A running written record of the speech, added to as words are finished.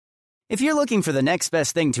If you're looking for the next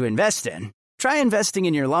best thing to invest in, try investing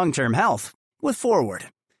in your long-term health with Forward.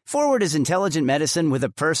 Forward is intelligent medicine with a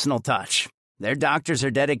personal touch. Their doctors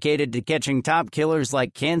are dedicated to catching top killers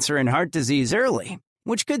like cancer and heart disease early,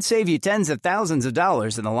 which could save you tens of thousands of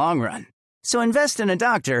dollars in the long run. So invest in a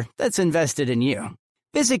doctor that's invested in you.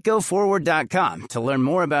 Visit GoForward.com to learn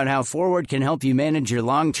more about how Forward can help you manage your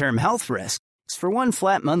long-term health risks for one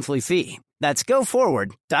flat monthly fee. That's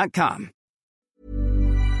GoForward.com.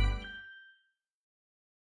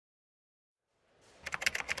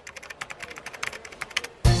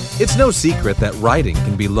 It's no secret that writing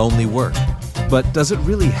can be lonely work, but does it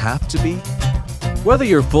really have to be? Whether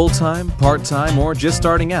you're full-time, part-time, or just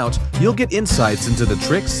starting out, you'll get insights into the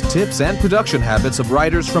tricks, tips, and production habits of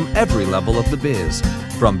writers from every level of the biz.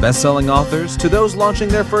 From best-selling authors to those launching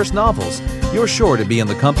their first novels, you're sure to be in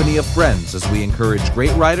the company of friends as we encourage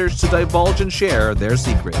great writers to divulge and share their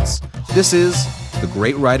secrets. This is the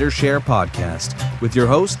Great Writers Share podcast with your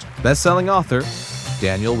host, best-selling author,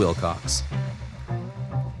 Daniel Wilcox.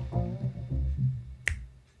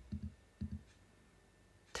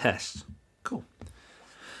 Test. Cool.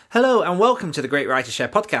 Hello and welcome to the Great Writers Share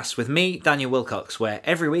podcast with me, Daniel Wilcox, where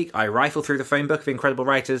every week I rifle through the phone book of incredible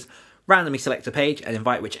writers, randomly select a page and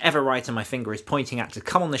invite whichever writer my finger is pointing at to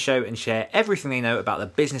come on the show and share everything they know about the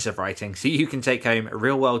business of writing so you can take home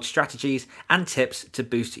real-world strategies and tips to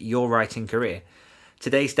boost your writing career.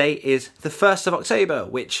 Today's date is the 1st of October,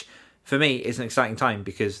 which for me is an exciting time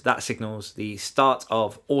because that signals the start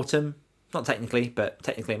of autumn. Not technically, but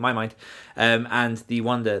technically in my mind, and the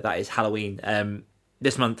wonder that is Halloween.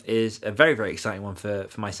 This month is a very, very exciting one for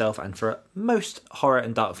myself and for most horror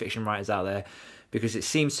and dark fiction writers out there, because it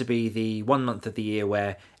seems to be the 1 month of the year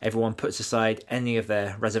where everyone puts aside any of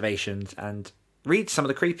their reservations and reads some of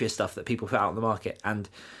the creepiest stuff that people put out on the market, and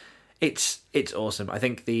it's awesome. I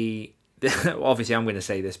think obviously I'm going to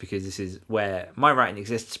say this because this is where my writing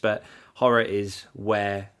exists, but horror is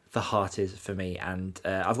where the heart is for me, and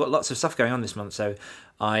I've got lots of stuff going on this month, so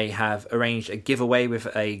I have arranged a giveaway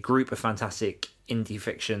with a group of fantastic indie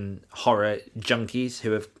fiction horror junkies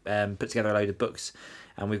who have put together a load of books,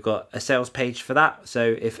 and we've got a sales page for that.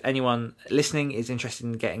 So if anyone listening is interested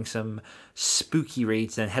in getting some spooky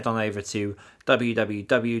reads, then head on over to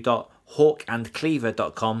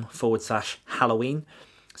www.hawkandcleaver.com/Halloween.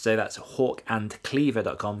 So that's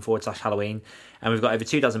hawkandcleaver.com/Halloween. And we've got over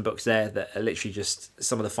 24 books there that are literally just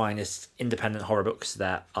some of the finest independent horror books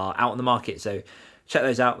that are out on the market. So check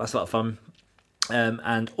those out. That's a lot of fun.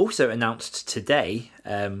 And also announced today,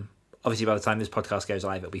 obviously by the time this podcast goes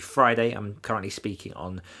live, it'll be Friday. I'm currently speaking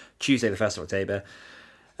on Tuesday, the 1st of October.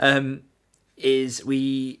 Is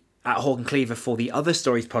we at Hawk and Cleaver for the Other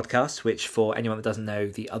Stories podcast, which for anyone that doesn't know,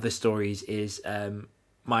 the Other Stories is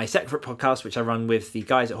my separate podcast, which I run with the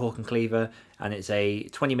guys at Hawk and Cleaver, and it's a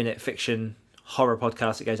 20-minute fiction horror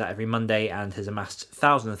podcast. It goes out every Monday and has amassed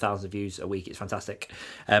thousands and thousands of views a week. It's fantastic.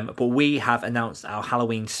 But we have announced our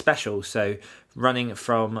Halloween special, so running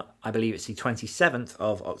from, I believe it's the 27th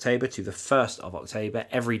of October to the 1st of October,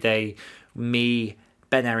 every day, me,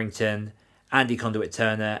 Ben Errington, Andy Conduit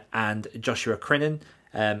Turner, and Joshua Crinan,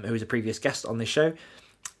 who was a previous guest on this show,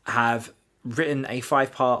 have written a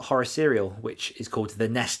 5-part horror serial, which is called The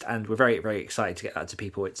Nest, and we're very, very excited to get that to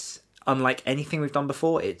people. It's unlike anything we've done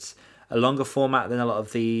before. It's a longer format than a lot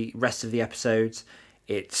of the rest of the episodes.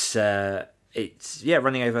 It's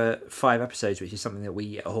running over 5 episodes, which is something that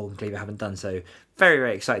we at Hawk and Cleaver haven't done. So very,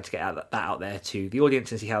 very excited to get that out there to the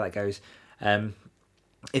audience and see how that goes.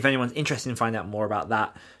 If anyone's interested in finding out more about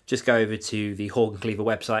that, just go over to the Hawk and Cleaver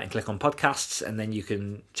website and click on podcasts, and then you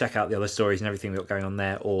can check out the other stories and everything we've got going on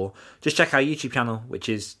there, or just check our YouTube channel, which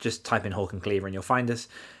is just type in Hawk and Cleaver and you'll find us.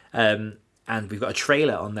 And we've got a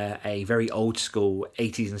trailer on there, a very old school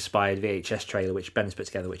 80s inspired VHS trailer, which Ben has put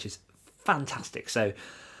together, which is fantastic. So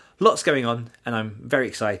lots going on, and I'm very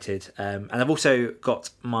excited. And I've also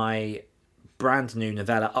got my brand new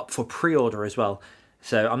novella up for pre-order as well.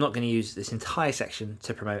 So I'm not going to use this entire section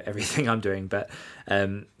to promote everything I'm doing, but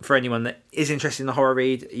for anyone that is interested in the horror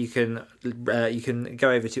read, you can go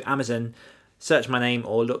over to Amazon, search my name,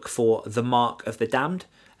 or look for The Mark of the Damned,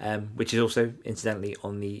 which is also incidentally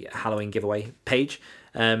on the Halloween giveaway page.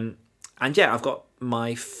 And yeah, I've got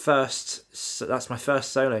my first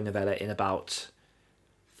solo novella in about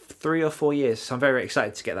 3 or 4 years, so I'm very, very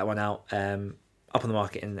excited to get that one out, up on the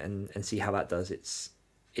market and see how that does.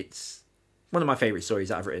 It's one of my favourite stories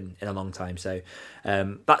that I've written in a long time. So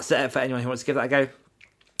that's it for anyone who wants to give that a go.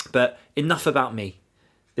 But enough about me.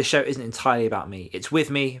 This show isn't entirely about me. It's with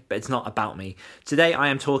me, but it's not about me. Today I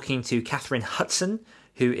am talking to Catherine Hudson,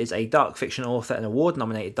 who is a dark fiction author, an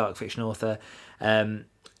award-nominated dark fiction author.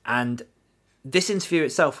 And this interview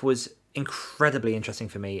itself was incredibly interesting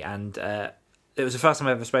for me, and it was the first time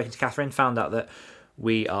I've ever spoken to Catherine. Found out that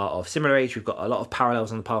we are of similar age. We've got a lot of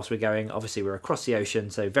parallels on the paths we're going. Obviously, we're across the ocean,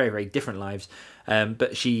 so very, very different lives.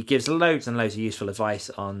 But she gives loads and loads of useful advice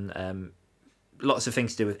on lots of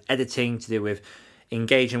things to do with editing, to do with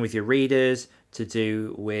engaging with your readers, to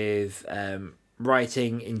do with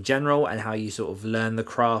writing in general, and how you sort of learn the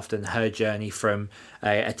craft, and her journey from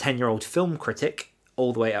a 10-year-old film critic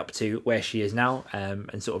all the way up to where she is now,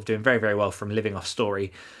 and sort of doing very, very well from living off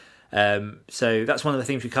story. So that's one of the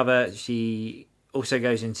things we cover. She also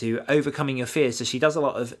goes into overcoming your fears. So she does a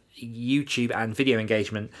lot of YouTube and video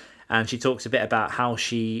engagement, and she talks a bit about how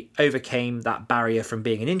she overcame that barrier from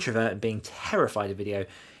being an introvert and being terrified of video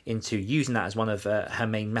into using that as one of her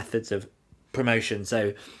main methods of promotion.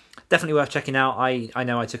 So definitely worth checking out. I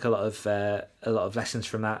know I took a lot of lessons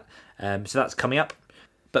from that. So that's coming up.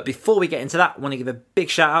 But before we get into that, I want to give a big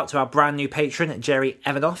shout out to our brand new patron, Jerry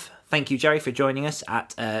Evanoff. Thank you, Jerry, for joining us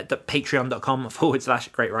at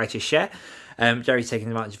patreon.com/Great Writers Share. Jerry's taking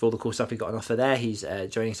advantage of all the cool stuff we've got on offer there. He's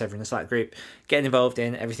joining us over in the Slack group, getting involved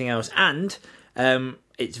in everything else. And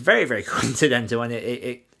it's very, very coincidental, and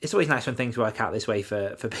it's always nice when things work out this way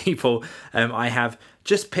for people. I have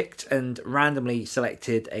just picked and randomly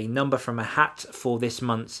selected a number from a hat for this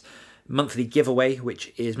month's monthly giveaway,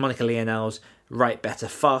 which is Monica Lionel's Write Better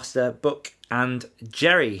Faster book. And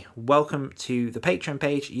Jerry, welcome to the Patreon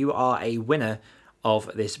page. You are a winner of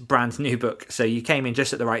this brand new book, so you came in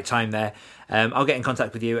just at the right time there. I'll get in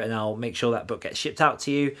contact with you, and I'll make sure that book gets shipped out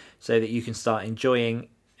to you so that you can start enjoying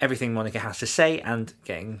everything Monica has to say and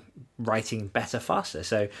getting writing better faster.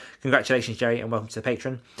 So congratulations, Jerry, and welcome to the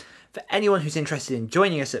Patreon. For anyone who's interested in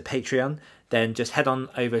joining us at Patreon, then just head on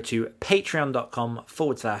over to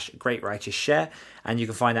patreon.com/Great Writers Share, and you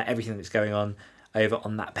can find out everything that's going on over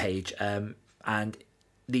on that page. And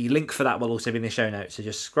the link for that will also be in the show notes, so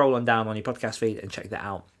just scroll on down on your podcast feed and check that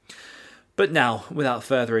out. But now, without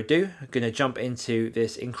further ado, I'm going to jump into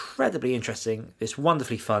this incredibly interesting, this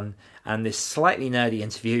wonderfully fun, and this slightly nerdy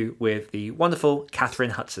interview with the wonderful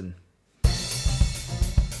Catherine Hudson.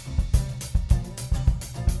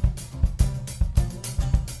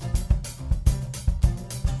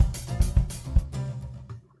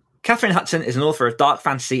 Catherine Hudson is an author of dark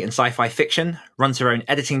fantasy and sci-fi fiction, runs her own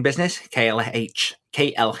editing business, KLH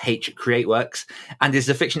CreateWorks, and is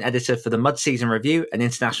the fiction editor for the Mud Season Review, an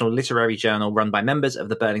international literary journal run by members of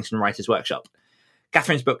the Burlington Writers Workshop.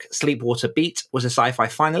 Catherine's book, Sleepwater Beat, was a sci-fi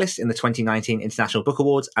finalist in the 2019 International Book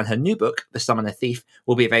Awards, and her new book, The Summoner Thief,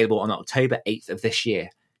 will be available on October 8th of this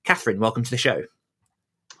year. Catherine, welcome to the show.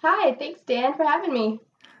 Hi, thanks, Dan, for having me.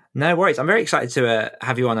 No worries. I'm very excited to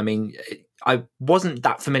have you on. I mean, I wasn't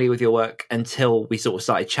that familiar with your work until we sort of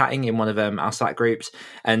started chatting in one of our Slack groups.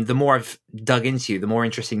 And the more I've dug into you, the more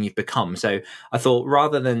interesting you've become. So I thought,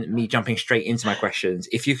 rather than me jumping straight into my questions,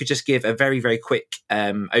 if you could just give a very, very quick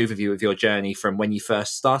overview of your journey from when you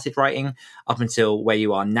first started writing up until where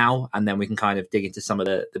you are now. And then we can kind of dig into some of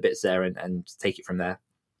the bits there and take it from there.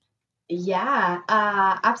 Yeah,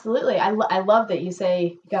 absolutely. I love that you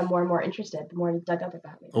say you got more and more interested the more you dug up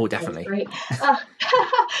about me. Oh, definitely. That's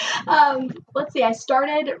great. Let's see. I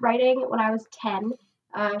started writing when I was 10. It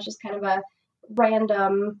was just kind of a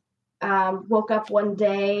random, woke up one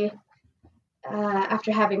day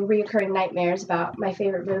after having reoccurring nightmares about my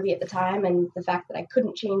favorite movie at the time and the fact that I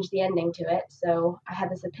couldn't change the ending to it. So I had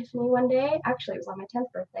this epiphany one day. Actually, it was on my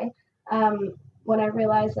 10th birthday. When I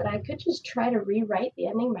realized that I could just try to rewrite the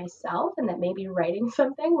ending myself, and that maybe writing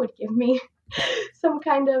something would give me some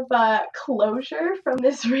kind of closure from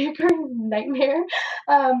this recurring nightmare.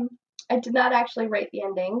 I did not actually write the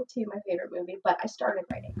ending to my favorite movie, but I started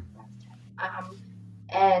writing when I was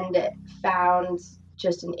 10, and found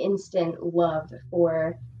just an instant love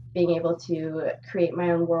for being able to create my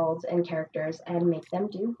own worlds and characters and make them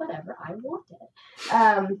do whatever I wanted.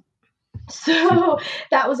 So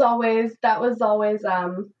that was always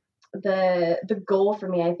the goal for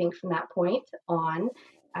me, I think, from that point on.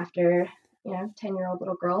 After 10-year-old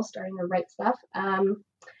little girl starting to write stuff,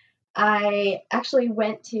 I actually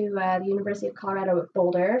went to the University of Colorado at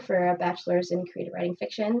Boulder for a bachelor's in creative writing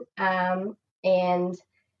fiction, and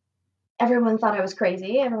everyone thought I was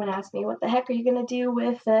crazy. Everyone asked me, "What the heck are you going to do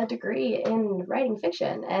with a degree in writing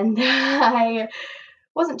fiction?" And I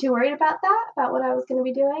wasn't too worried about what I was going to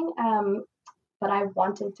be doing, but I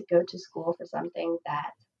wanted to go to school for something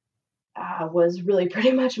that was really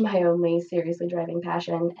pretty much my only seriously driving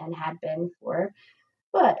passion, and had been for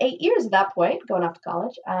 8 years at that point, going off to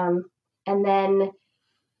college. And then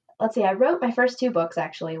let's see, I wrote my first 2 books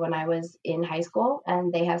actually when I was in high school,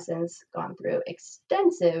 and they have since gone through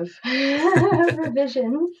extensive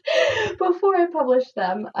revisions before I published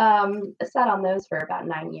them. I sat on those for about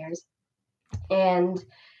 9 years. And,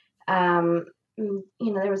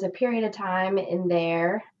 there was a period of time in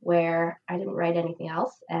there where I didn't write anything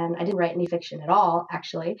else, and I didn't write any fiction at all,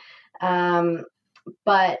 actually.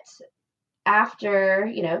 But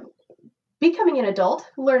after, becoming an adult,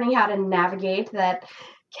 learning how to navigate that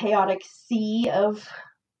chaotic sea of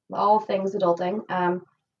all things adulting,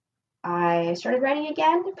 I started writing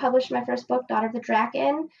again, published my first book, Daughter of the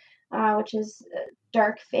Draken, which is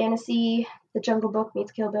dark fantasy, The Jungle Book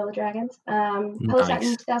meets Kill Bill the Dragons. Published that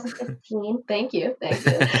in 2015. Thank you.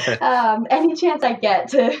 Any chance I get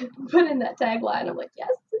to put in that tagline, I'm like,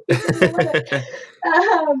 yes.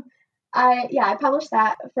 I published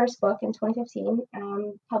that first book in 2015.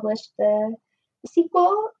 Published the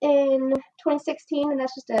sequel in 2016, and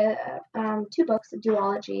that's just 2 books, a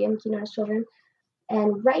duology, and Kinona's Children.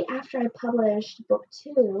 And right after I published book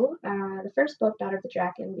 2, the first book, Daughter of the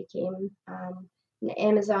Draken, became an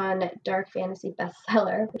Amazon dark fantasy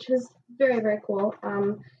bestseller, which was very, very cool.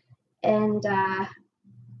 And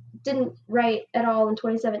didn't write at all in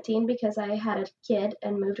 2017 because I had a kid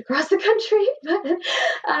and moved across the country. But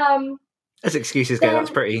as excuses go,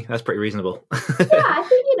 that's pretty reasonable. Yeah, I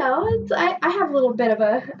think I have a little bit of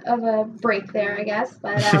a break there, I guess.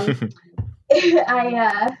 But then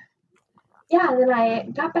I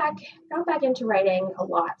got back into writing a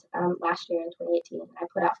lot last year in 2018. I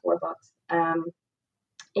put out 4 books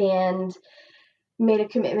and made a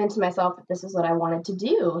commitment to myself that this is what I wanted to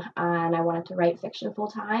do. And I wanted to write fiction full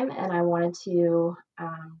time, and I wanted to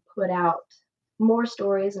put out more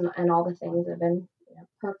stories and all the things that have been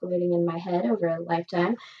percolating in my head over a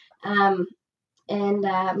lifetime. And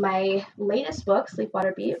my latest book,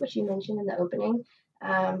 Sleepwater Beat, which you mentioned in the opening,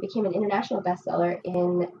 became an international bestseller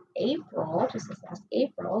in April, just this last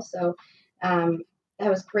April. So that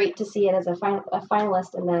was great to see it as a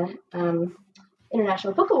finalist in the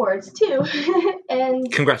International Book Awards too.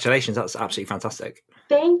 And congratulations, that's absolutely fantastic.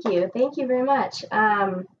 Thank you very much.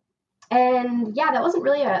 And yeah, that wasn't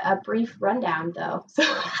really a brief rundown though. So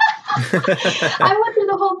I went through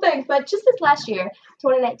the whole thing, but just this last year,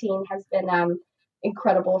 2019, has been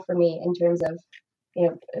incredible for me in terms of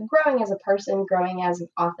growing as a person, growing as an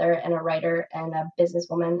author and a writer and a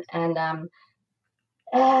businesswoman, and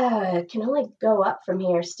it can only go up from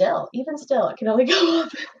here. Even still, it can only go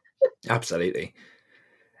up. Absolutely.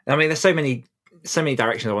 I mean, there's so many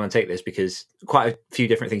directions I want to take this, because quite a few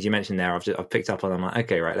different things you mentioned there I've picked up on. I'm like,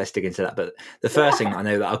 okay, right, let's dig into that. But the first thing I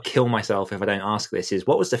know that I'll kill myself if I don't ask this is,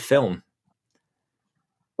 what was the film?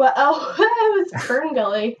 Well, it was Fern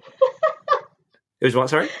Gully. It was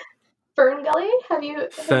what, sorry? Fern Gully? Have you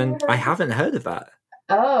heard I haven't heard of that.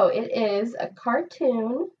 Oh, it is a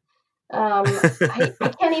cartoon. I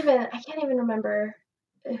can't even remember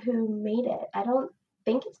who made it. I don't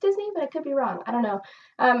think it's Disney, but I could be wrong. I don't know.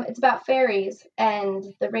 It's about fairies and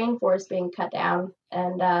the rainforest being cut down,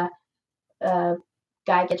 and a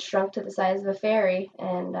guy gets shrunk to the size of a fairy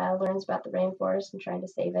and learns about the rainforest and trying to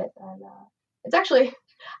save it. And it's actually,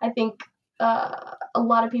 I think, a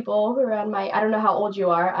lot of people who are on I don't know how old you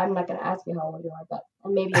are. I'm not going to ask you how old you are, but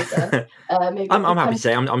maybe it's maybe I'm happy to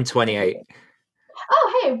say I'm 28.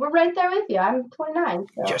 Oh, hey, we're right there with you. I'm 29.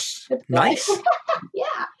 So yes, nice.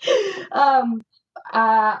 Yeah.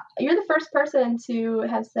 You're the first person to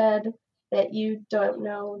have said that you don't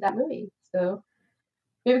know that movie. So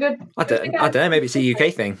maybe good. I don't know. Maybe it's a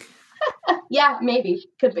UK thing. Yeah, maybe.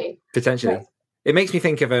 Could be. Potentially. Yes. It makes me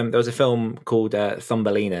think of there was a film called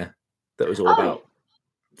Thumbelina that was all about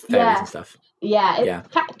fairies and stuff. Yeah, it's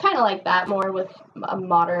kind of like that, more with a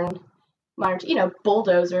modern,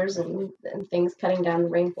 bulldozers and things cutting down the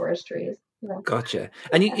rainforest trees. Gotcha.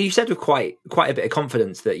 And you said with quite a bit of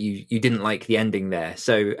confidence that you didn't like the ending there.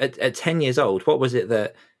 So at 10 years old, what was it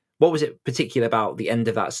particular about the end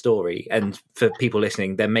of that story? And for people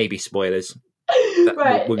listening, there may be spoilers.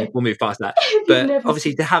 Right. We'll move past that. But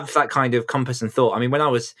obviously to have that kind of compass and thought. I mean, when I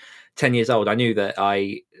was 10 years old, I knew that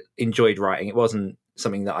I enjoyed writing. It wasn't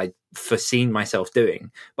something that I'd foreseen myself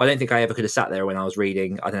doing, but I don't think I ever could have sat there when I was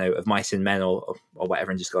reading, I don't know, Of Mice and Men or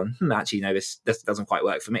whatever, and just gone, actually, no, this doesn't quite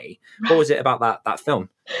work for me. What was it about that film?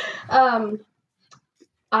 I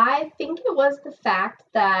think it was the fact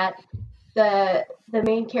that the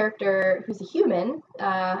main character, who's a human,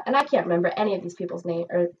 and I can't remember any of these people's name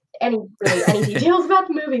or any details about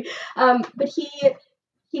the movie, but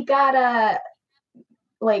he got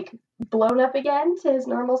blown up again to his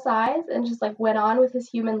normal size and just went on with his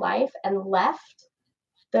human life and left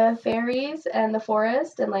the fairies and the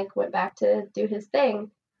forest and went back to do his thing.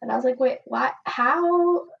 And I was like, wait, what?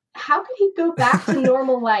 How could he go back to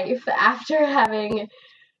normal life after having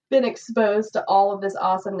been exposed to all of this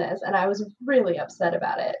awesomeness? And I was really upset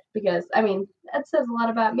about it because, I mean, that says a lot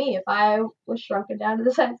about me. If I was shrunken down to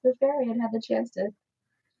the size of a fairy and had the chance to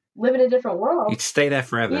live in a different world, You'd stay there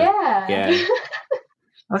forever. Yeah.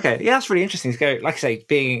 Okay, yeah, that's really interesting to go. Like I say,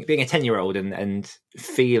 being a 10-year-old and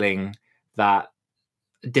feeling that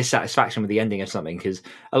dissatisfaction with the ending of something, because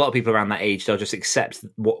a lot of people around that age, they'll just accept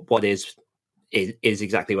what is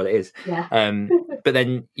exactly what it is. Yeah. But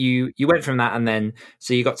then you went from that, and then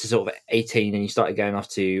so you got to sort of 18, and you started going off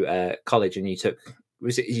to college, and you took,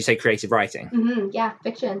 did you say creative writing? Mm-hmm. Yeah,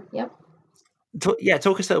 fiction. Yep. Talk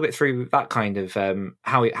us a little bit through that kind of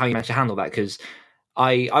how you managed to handle that, because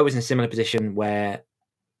I was in a similar position where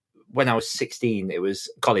when I was 16, it was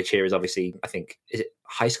college here is obviously, I think, is it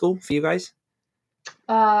high school for you guys?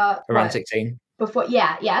 Around 16. Before,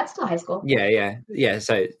 yeah, it's still high school. Yeah.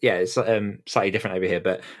 So yeah, it's slightly different over here.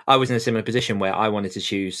 But I was in a similar position where I wanted to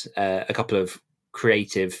choose a couple of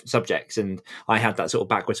creative subjects, and I had that sort of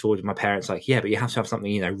backwards forward with my parents, like, yeah, but you have to have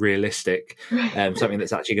something, realistic, something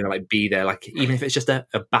that's actually going to like be there, like even if it's just a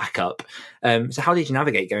backup. So how did you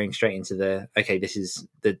navigate going straight into this is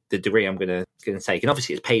the degree I'm going to take, and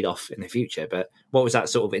obviously it's paid off in the future, but what was that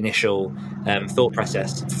sort of initial thought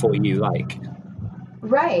process for you like?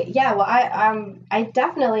 Right. Yeah. Well, I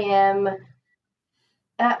definitely am,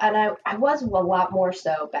 and I was a lot more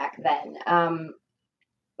so back then.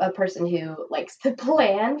 A person who likes to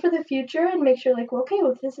plan for the future and make sure, like, well, okay,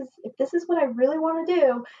 well, if this is what I really want to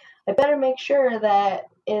do, I better make sure that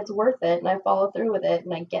it's worth it and I follow through with it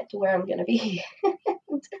and I get to where I'm going to be.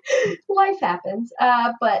 Life happens.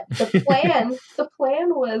 But the plan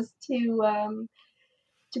was to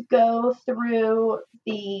go through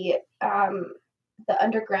the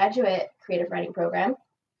undergraduate creative writing program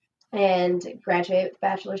and graduate with a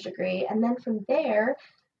bachelor's degree, and then from there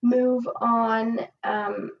move on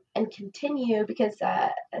and continue, because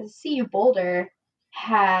CU Boulder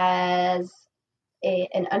has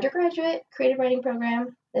an undergraduate creative writing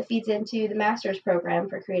program that feeds into the master's program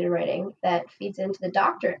for creative writing that feeds into the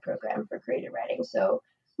doctorate program for creative writing. So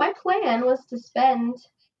my plan was to spend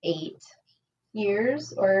 8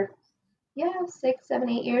 years, or 6, 7,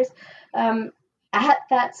 8 years at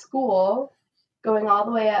that school, going all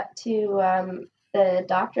the way up to the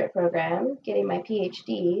doctorate program, getting my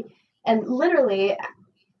PhD, and literally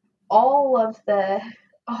all of the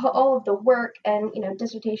work and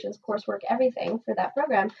dissertations, coursework, everything for that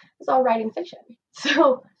program was all writing fiction.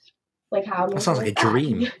 So, like, how that sounds like a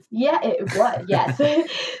dream. Yeah, it was. Yes.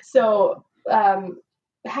 So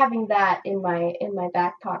having that in my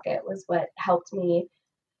back pocket was what helped me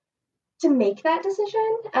to make that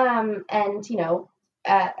decision. And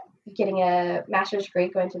getting a master's degree,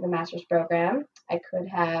 going through the master's program, I could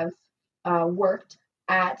have worked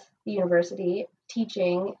at the university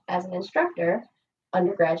teaching as an instructor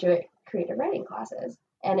undergraduate creative writing classes,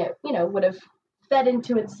 and it would have fed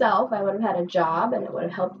into itself. I would have had a job, and it would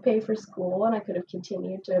have helped pay for school, and I could have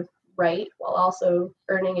continued to write while also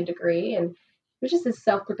earning a degree, and it was just this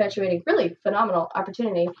self-perpetuating, really phenomenal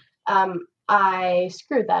opportunity. I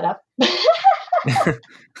screwed that up.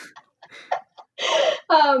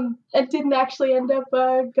 It didn't actually end up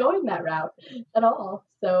going that route at all.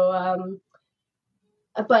 So,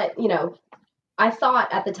 but I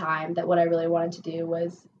thought at the time that what I really wanted to do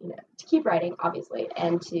was, to keep writing, obviously,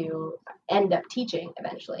 and to end up teaching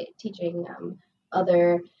eventually, teaching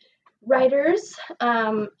other writers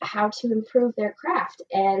how to improve their craft.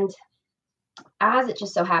 And as it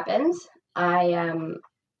just so happens, I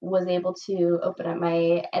was able to open up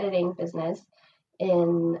my editing business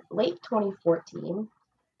in late 2014,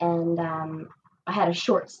 and I had a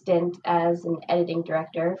short stint as an editing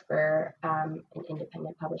director for an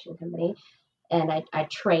independent publishing company, and I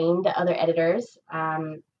trained other editors,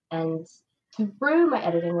 and through my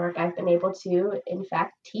editing work, I've been able to, in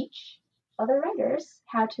fact, teach other writers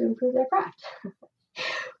how to improve their craft.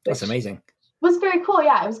 That's amazing. Was very cool.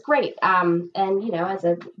 Yeah, it was great. And as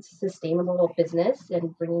a sustainable business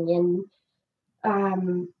and bringing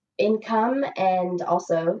in income, and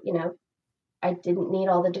also, I didn't need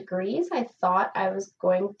all the degrees I thought I was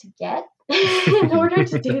going to get in order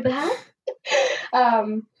to do that.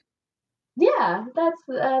 That's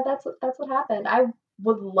what happened. I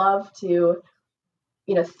would love to,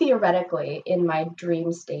 theoretically, in my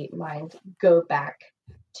dream state mind, go back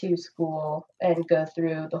to school and go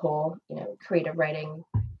through the whole, creative writing,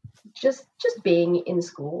 just being in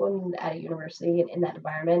school and at a university and in that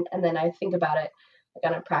environment. And then I think about it like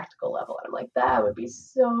on a practical level, and I'm like, that would be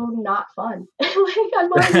so not fun.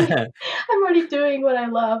 Like, I'm already doing what I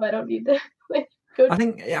love. I don't need to I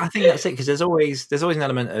think that's it, because there's always an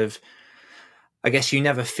element of, I guess, you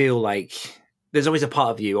never feel like, there's always a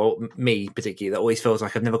part of you, or me particularly, that always feels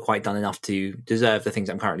like I've never quite done enough to deserve the things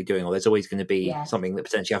I'm currently doing, or there's always going to be something that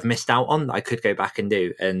potentially I've missed out on that I could go back and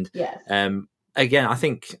do. And again, I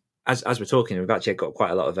think as we're talking, we've actually got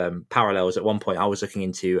quite a lot of parallels. At one point, I was looking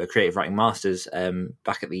into a creative writing master's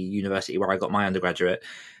back at the university where I got my undergraduate,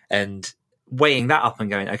 and weighing that up and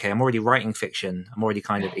going, okay, I'm already writing fiction, I'm already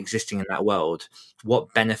kind of existing in that world.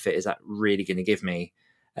 What benefit is that really going to give me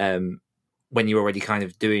when you're already kind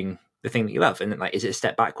of doing the thing that you love? And like, is it a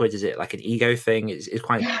step backwards? Is it like an ego thing? It's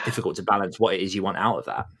quite difficult to balance what it is you want out of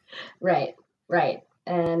that. Right.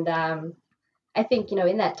 And I think,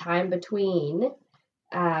 in that time between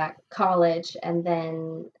college and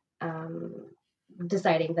then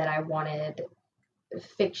deciding that I wanted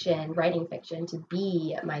writing fiction to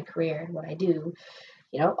be my career, what I do,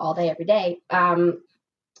 all day, every day,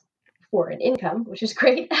 for an income, which is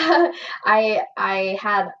great. I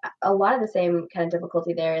had a lot of the same kind of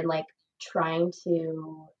difficulty there in like trying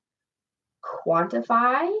to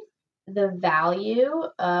quantify the value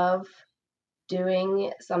of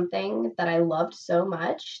doing something that I loved so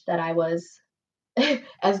much that I was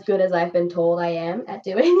as good as I've been told I am at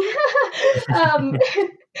doing.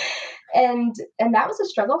 And that was a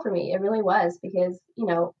struggle for me. It really was, because,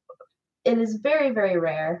 it is very, very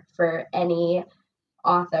rare for any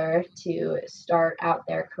author to start out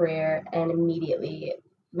their career and immediately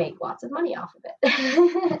make lots of money off of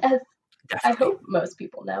it, as I hope most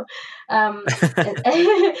people know. And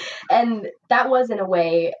that was, in a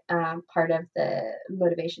way, part of the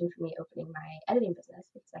motivation for me opening my editing business,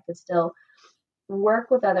 because I could still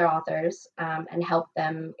work with other authors and help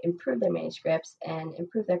them improve their manuscripts and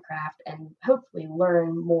improve their craft, and hopefully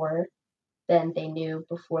learn more than they knew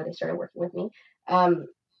before they started working with me.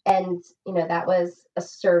 And, that was a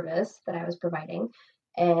service that I was providing,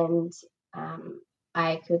 and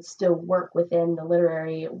I could still work within the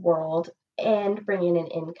literary world and bring in an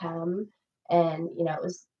income. And, it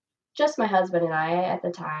was just my husband and I at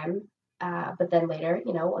the time. But then later,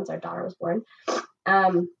 once our daughter was born,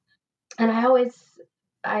 and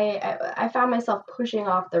I found myself pushing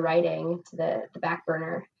off the writing to the back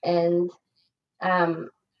burner, and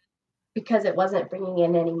because it wasn't bringing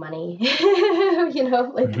in any money,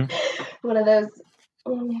 one of those,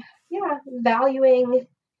 valuing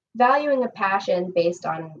a passion based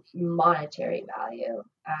on monetary value.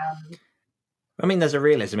 I mean, there's a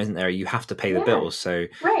realism, isn't there? You have to pay the bills, so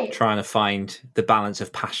trying to find the balance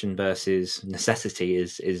of passion versus necessity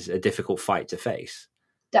is a difficult fight to face.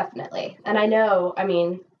 Definitely. And I know,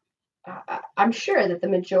 I'm sure that the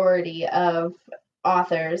majority of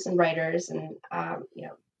authors and writers and,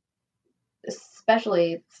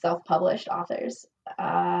 especially self-published authors,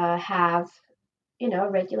 have, a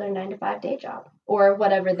regular 9-to-5 day job, or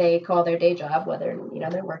whatever they call their day job, whether,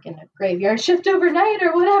 they're working a graveyard shift overnight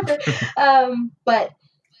or whatever. But,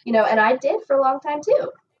 and I did for a long time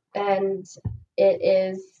too. And it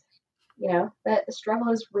is, that the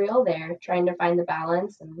struggle is real there, trying to find the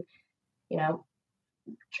balance and,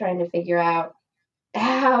 trying to figure out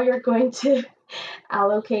how you're going to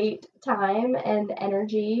allocate time and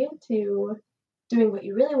energy to doing what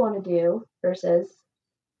you really want to do versus,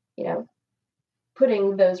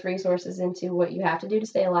 putting those resources into what you have to do to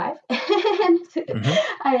stay alive. And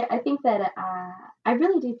I think that I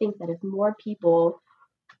really do think that if more people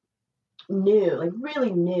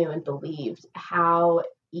really knew and believed how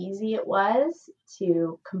easy it was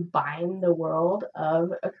to combine the world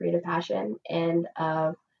of a creative passion and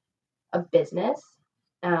of a business,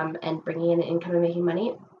 and bringing in income and making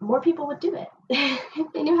money, more people would do it.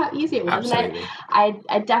 If they knew how easy it was. Absolutely. And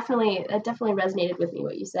I definitely resonated with me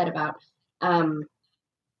what you said about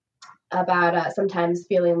sometimes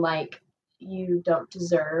feeling like you don't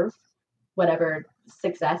deserve whatever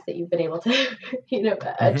success that you've been able to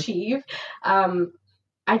achieve.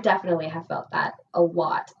 I definitely have felt that a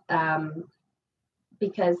lot,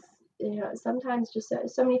 because sometimes just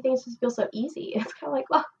so many things just feel so easy. It's kind of like,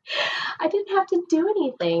 well, I didn't have to do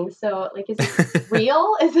anything, so like, is it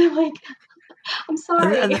real? Is it like, I'm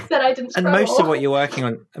sorry that I didn't struggle. And most of what you're working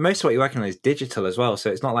on is digital as well,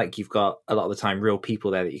 so it's not like you've got a lot of the time real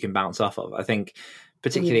people there that you can bounce off of. I think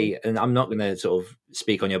particularly, and I'm not going to sort of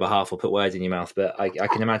speak on your behalf or put words in your mouth, but I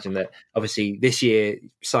can imagine that obviously this year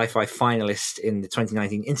sci-fi finalist in the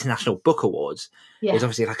 2019 International Book Awards is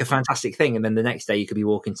obviously like a fantastic thing, and then the next day you could be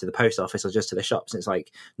walking to the post office or just to the shops, and it's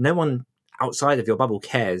like no one outside of your bubble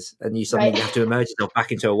cares, and you suddenly have to immerse yourself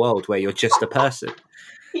back into a world where you're just a person.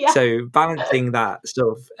 So balancing that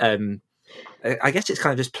sort of I guess it's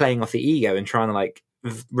kind of just playing off the ego and trying to like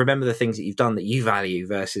remember the things that you've done that you value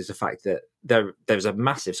versus the fact that there's a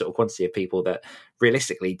massive sort of quantity of people that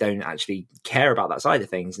realistically don't actually care about that side of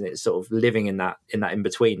things, and it's sort of living in that in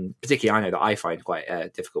between. Particularly, I know that I find quite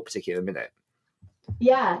difficult, particularly at the minute.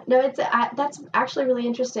 Yeah, no, it's that's actually really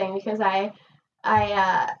interesting because I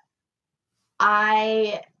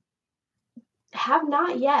have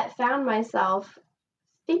not yet found myself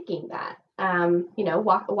thinking that.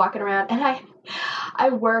 Walking around, and I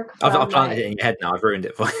work. I've planted it in your head now. I've ruined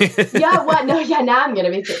it for you. Yeah, what? No, yeah. Now I'm gonna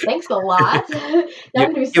be. Thanks a lot. Now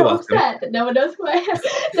I'm gonna be so upset that no one knows who I am.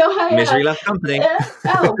 No, misery loves company.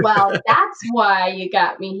 Oh well, that's why you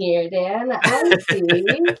got me here, Dan. I see.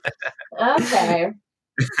 Okay.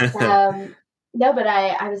 No, but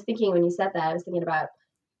I was thinking when you said that, I was thinking about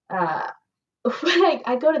when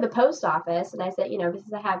I go to the post office and I said,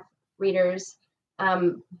 because I have readers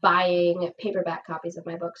buying paperback copies of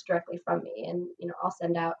my books directly from me, and I'll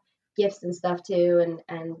send out gifts and stuff too,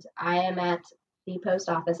 and I am at the post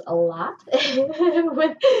office a lot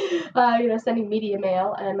with sending media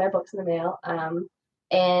mail and my books in the mail,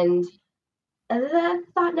 and that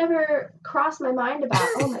thought never crossed my mind about,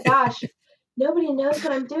 oh my gosh, nobody knows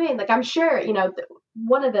what I'm doing. Like, I'm sure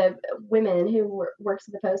one of the women who works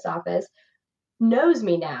at the post office knows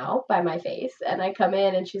me now by my face, and I come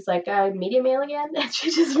in and she's like, media mail again, and she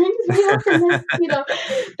just rings me up, and then,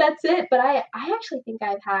 that's it. But I actually think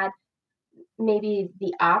I've had maybe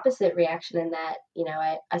the opposite reaction in that,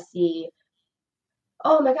 I see,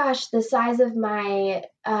 oh my gosh, the size of my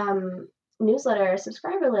newsletter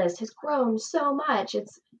subscriber list has grown so much.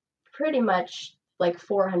 It's pretty much like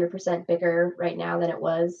 400% bigger right now than it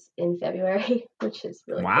was in February, which is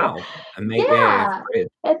really cool. Amazing.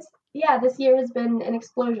 Yeah, this year has been an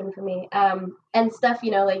explosion for me. And stuff,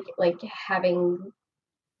 like having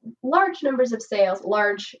large numbers of sales,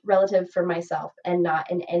 large relative for myself, and not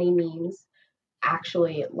in any means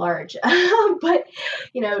actually large. But,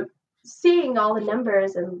 seeing all the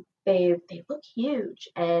numbers, and they look huge.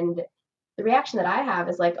 And the reaction that I have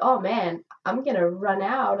is like, oh man, I'm going to run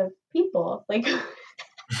out of people. Like,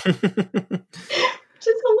 which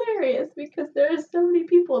is hilarious because there are so many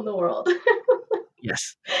people in the world.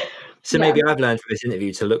 Yes. So maybe I've learned from this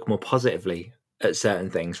interview to look more positively at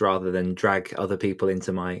certain things rather than drag other people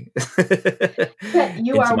into my.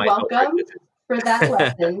 You are welcome for that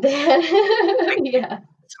lesson, Dan. Yeah.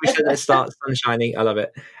 We said let's start sunshiny. I love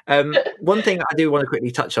it. One thing I do want to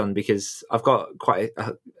quickly touch on, because I've got quite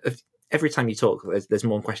every time you talk, there's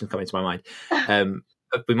more questions coming to my mind.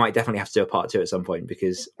 We might definitely have to do a part 2 at some point,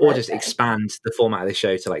 or just expand the format of the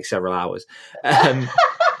show to like several hours.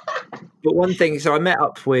 But one thing, so I met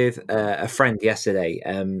up with a friend yesterday,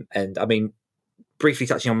 and I mean, briefly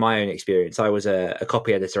touching on my own experience, I was a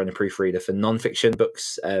copy editor and a proofreader for non-fiction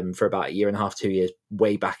books for about a year and a half, 2 years,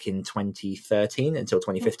 way back in 2013 until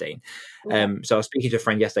 2015. So I was speaking to a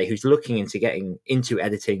friend yesterday who's looking into getting into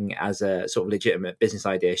editing as a sort of legitimate business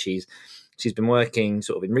idea. She's been working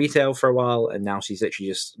sort of in retail for a while, and now she's literally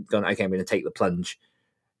just gone, okay, I'm going to take the plunge.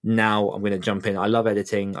 Now I'm going to jump in. I love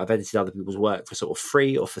editing. I've edited other people's work for sort of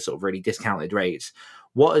free or for sort of really discounted rates.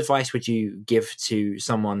 What advice would you give to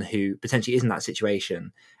someone who potentially is in that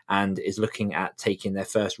situation and is looking at taking their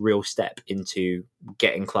first real step into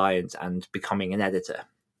getting clients and becoming an editor?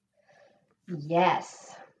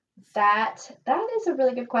 Yes, that is a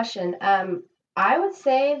really good question. I would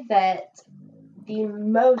say that the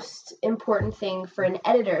most important thing for an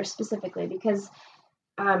editor specifically, because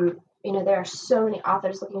there are so many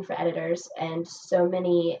authors looking for editors, and so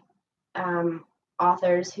many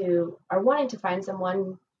authors who are wanting to find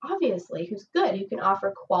someone, obviously, who's good, who can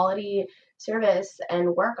offer quality service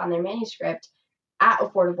and work on their manuscript at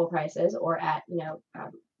affordable prices, or at,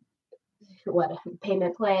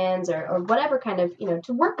 payment plans or whatever kind of,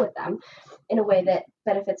 to work with them in a way that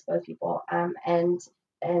benefits both people.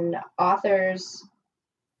 And authors,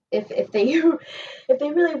 if they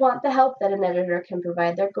really want the help that an editor can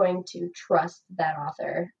provide, they're going to trust that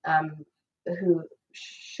author who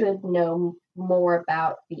should know more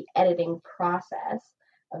about the editing process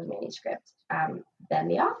of a manuscript than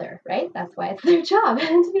the author, right? That's why it's their job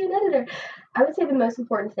to be an editor. I would say the most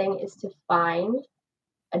important thing is to find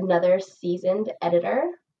another seasoned editor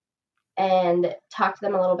and talk to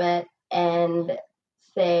them a little bit and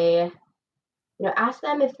say, ask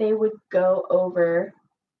them if they would go over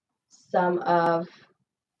some of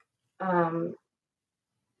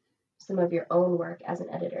your own work as an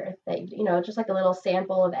editor, that, just like a little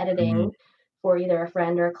sample of editing for either a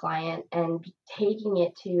friend or a client, and taking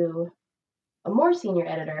it to a more senior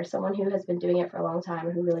editor, someone who has been doing it for a long time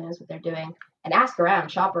and who really knows what they're doing, and ask around,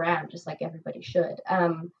 shop around, just like everybody should.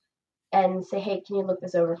 and say, hey, can you look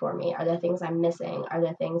this over for me? Are there things I'm missing? Are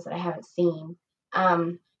there things that I haven't seen?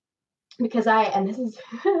 Because this is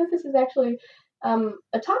this is actually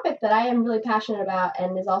a topic that I am really passionate about,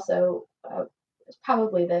 and is also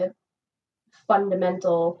probably the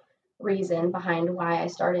fundamental reason behind why I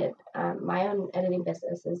started my own editing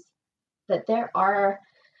business, is that there are,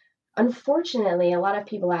 unfortunately, a lot of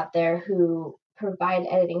people out there who provide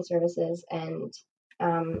editing services and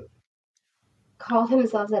call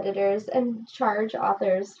themselves editors and charge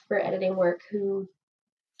authors for editing work who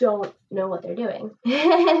don't know what they're doing.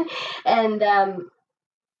 and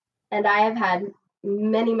I have had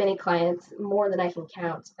many clients, more than I can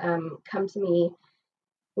count, come to me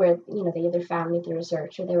where, they either found me through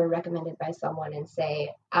research or they were recommended by someone, and say,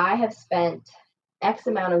 I have spent X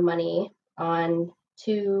amount of money on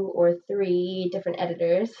 2 or 3 different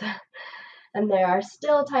editors, and there are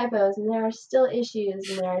still typos, and there are still issues,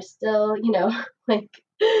 and there are still, like,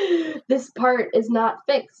 this part is not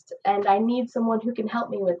fixed, and I need someone who can help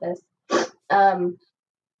me with this. And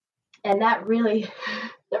that really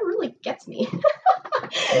gets me.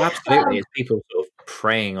 Well, absolutely. It's people sort of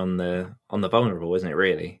preying on the vulnerable, isn't it,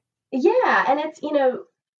 really? Yeah, and it's,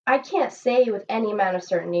 I can't say with any amount of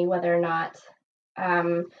certainty whether or not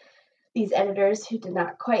these editors who did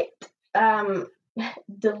not quite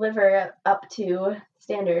deliver up to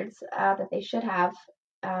standards that they should have,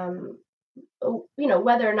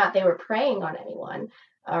 whether or not they were preying on anyone,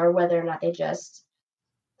 or whether or not they just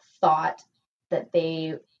thought that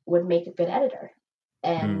they would make a good editor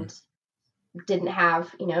and didn't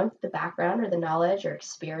have, the background or the knowledge or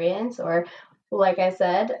experience, or, like I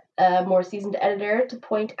said, a more seasoned editor to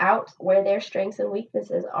point out where their strengths and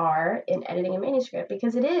weaknesses are in editing a manuscript,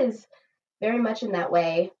 because it is very much in that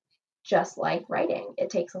way, just like writing. It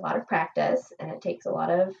takes a lot of practice, and it takes a lot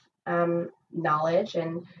of knowledge,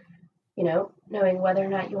 and, knowing whether or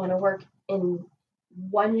not you want to work in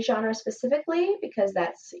one genre specifically because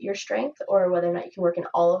that's your strength, or whether or not you can work in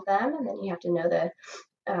all of them, and then you have to know the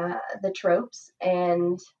tropes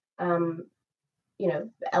and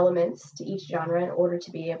elements to each genre in order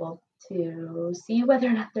to be able to see whether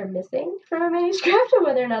or not they're missing from a manuscript, or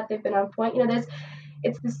whether or not they've been on point.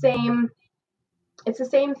 It's the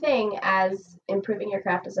same thing as improving your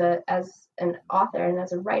craft as an author and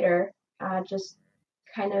as a writer, just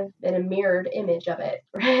kind of in a mirrored image of it,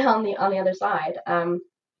 right, on the other side.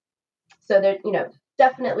 So there,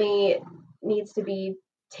 definitely needs to be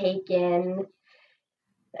taken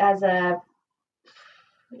as a,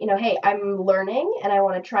 hey, I'm learning and I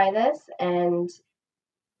want to try this, and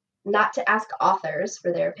not to ask authors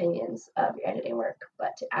for their opinions of your editing work,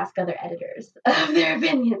 but to ask other editors of their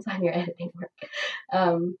opinions on your editing work.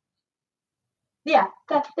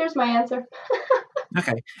 There's my answer.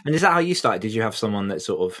 Okay. And is that how you started? Did you have someone that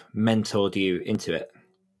sort of mentored you into it?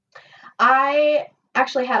 I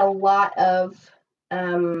actually had a lot of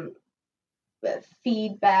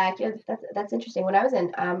feedback. That's interesting. When I was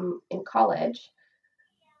in college,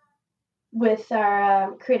 with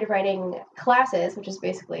our creative writing classes, which is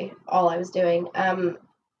basically all I was doing,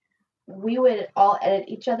 we would all edit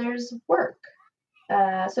each other's work.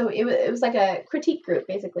 So it was like a critique group.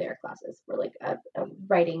 Basically, our classes were like a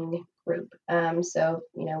writing group. So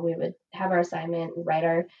we would have our assignment, write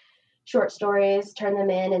our short stories, turn them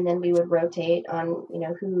in, and then we would rotate on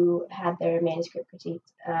who had their manuscript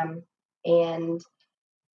critiqued. And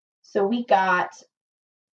so we got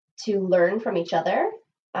to learn from each other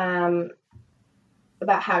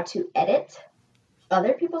about how to edit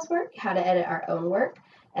other people's work, how to edit our own work,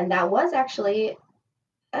 and that was actually,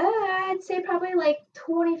 I'd say, probably like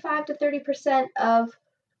 25 to 30% of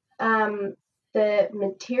the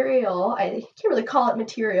material. I can't really call it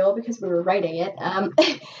material because we were writing it,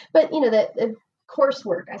 but the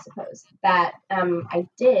coursework, I suppose, that I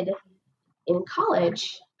did in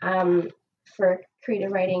college for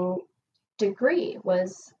creative writing degree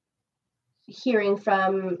was hearing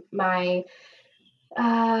from my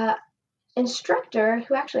instructor,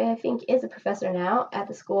 who actually I think is a professor now at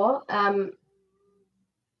the school,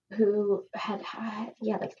 who had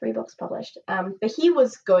like 3 books published. But he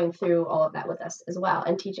was going through all of that with us as well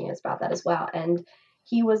and teaching us about that as well. And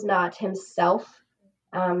he was not himself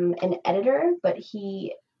an editor, but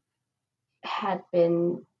he had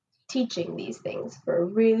been teaching these things for a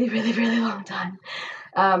really, really, really long time.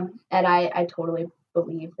 And I totally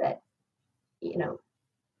believe that,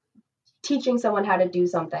 teaching someone how to do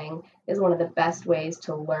something is one of the best ways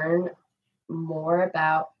to learn more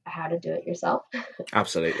about how to do it yourself.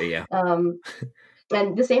 Absolutely, yeah.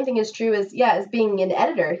 And the same thing is true as being an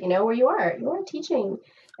editor, where you are teaching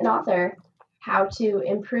an author how to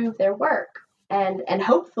improve their work. and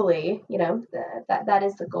hopefully, that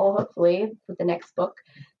is the goal. Hopefully, with the next book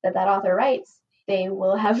that author writes, they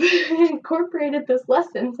will have incorporated those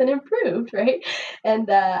lessons and improved, right? And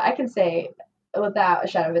I can say without a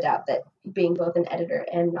shadow of a doubt that being both an editor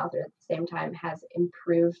and an author at the same time has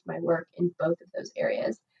improved my work in both of those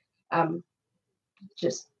areas.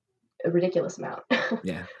 Just a ridiculous amount.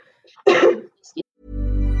 Yeah.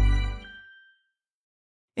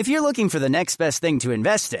 If you're looking for the next best thing to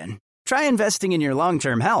invest in, try investing in your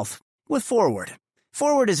long-term health with Forward.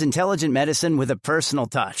 Forward is intelligent medicine with a personal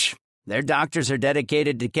touch. Their doctors are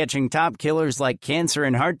dedicated to catching top killers like cancer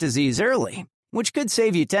and heart disease early, which could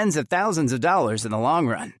save you tens of thousands of dollars in the long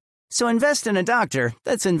run. So invest in a doctor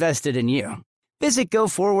that's invested in you. Visit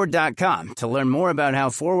GoForward.com to learn more about how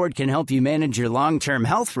Forward can help you manage your long-term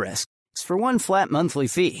health risks for one flat monthly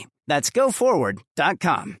fee. That's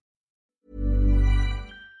GoForward.com.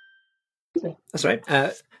 That's right.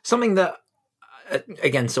 Something that,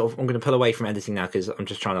 again, sort of, I'm going to pull away from editing now because I'm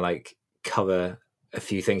just trying to cover a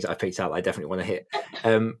few things that I picked out that I definitely want to hit.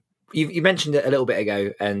 You mentioned it a little bit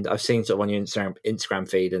ago, and I've seen sort of on your Instagram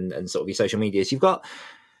feed and sort of your social medias. You've got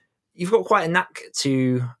quite a knack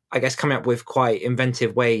to, I guess, coming up with quite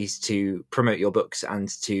inventive ways to promote your books and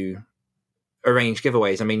to arrange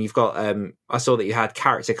giveaways. I mean, you've got I saw that you had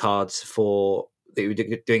character cards that you were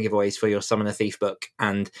doing giveaways for your Summon a Thief book,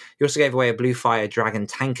 and you also gave away a Blue Fire Dragon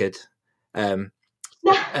tankard for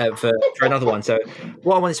another one. So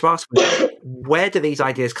what I wanted to ask was, where do these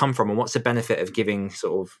ideas come from, and what's the benefit of giving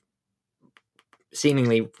sort of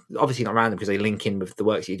seemingly, obviously not random because they link in with the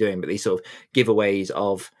works you're doing, but these sort of giveaways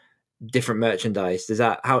of different merchandise?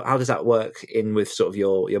 How does that work in with sort of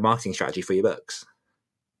your marketing strategy for your books?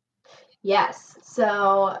 Yes.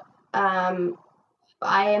 So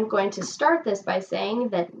I am going to start this by saying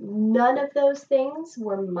that none of those things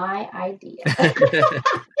were my idea.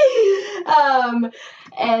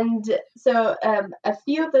 And so a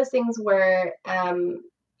few of those things were, I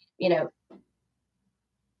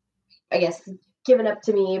guess, given up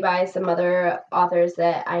to me by some other authors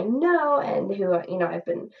that I know and who, I've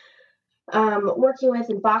been working with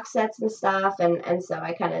in box sets and stuff. And so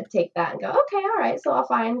I kind of take that and go, okay, all right. So I'll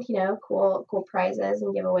find, cool prizes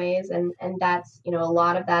and giveaways. And that's, a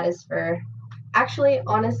lot of that is for actually,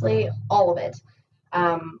 honestly, all of it.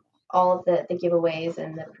 All of the giveaways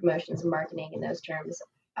and the promotions and marketing in those terms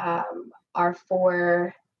are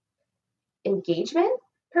for engagement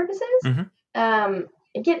purposes. Mm-hmm.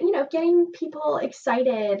 Getting people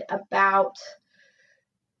excited about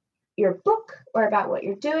your book or about what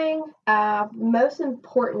you're doing. Most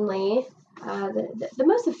importantly, the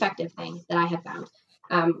most effective thing that I have found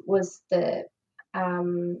was the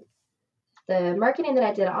marketing that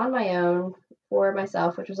I did on my own for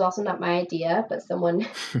myself, which was also not my idea, but someone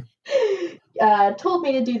told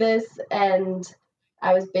me to do this, and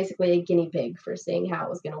I was basically a guinea pig for seeing how it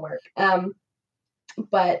was going to work.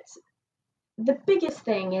 But the biggest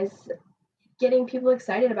thing is getting people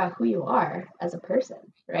excited about who you are as a person,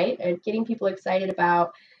 right? Or getting people excited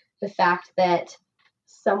about the fact that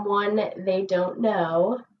someone they don't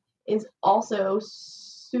know is also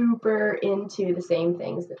super into the same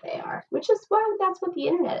things that they are, which is why that's what the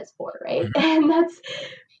internet is for, right? And that's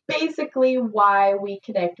basically why we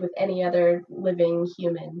connect with any other living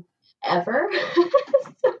human ever.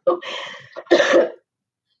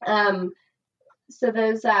 So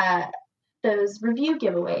those review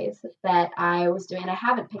giveaways that I was doing, I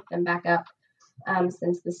haven't picked them back up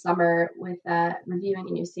since the summer with reviewing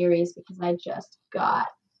a new series because I just got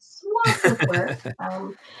swamped with work.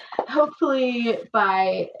 Hopefully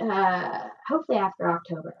after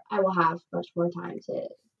October, I will have much more time to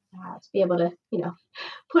be able to,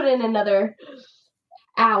 put in another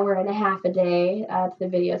hour and a half a day to the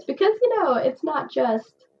videos, because, it's not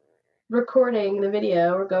just recording the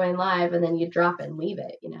video or going live and then you drop it and leave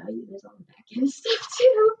it, there's all the back end stuff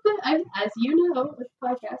too, as you know, with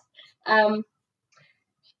podcasts.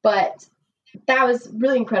 But that was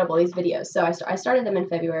really incredible, these videos. So I started them in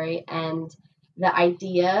February, and the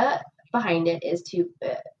idea behind it is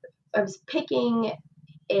I was picking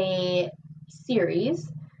a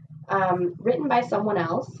series written by someone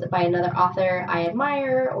else, by another author I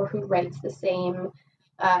admire or who writes the same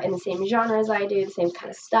in the same genre as I do, the same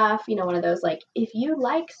kind of stuff, one of those, like, if you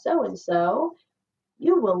like so-and-so,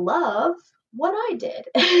 you will love what I did.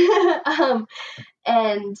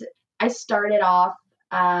 And I started off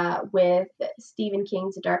with Stephen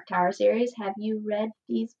King's Dark Tower series. Have you read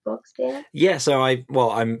these books, Dan? Yeah, so I've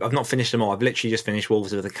not finished them all. I've literally just finished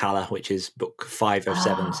Wolves of the Calla, which is book 5 of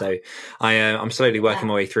 7. So I'm slowly working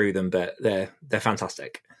my way through them, but they're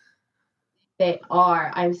fantastic. They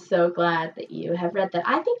are. I'm so glad that you have read that.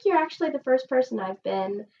 I think you're actually the first person I've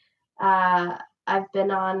been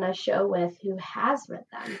on a show with who has read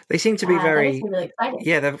them. They seem to be That very, makes me really excited.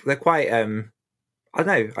 yeah, they're quite. I don't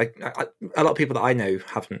know. I a lot of people that I know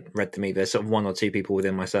haven't read them either. There's sort of one or two people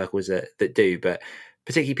within my circles that do, but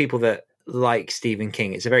particularly people that like Stephen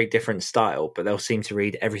King. It's a very different style, but they'll seem to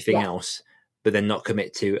read everything else, but then not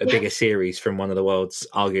commit to a bigger series from one of the world's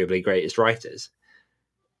arguably greatest writers.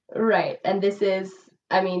 Right, and this is,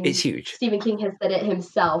 I mean, it's huge. Stephen King has said it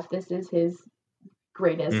himself. This is his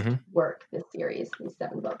greatest work. This series, these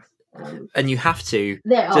 7 books. And you have to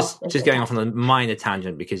just going off on a minor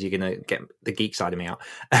tangent because you're going to get the geek side of me out.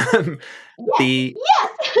 Particularly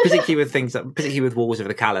with things, particularly with Walls of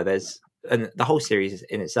the Cala, and the whole series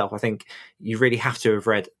in itself. I think you really have to have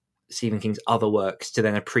read Stephen King's other works to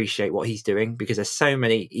then appreciate what he's doing, because there's so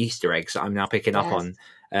many Easter eggs that I'm now picking up on,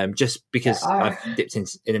 just because I've dipped in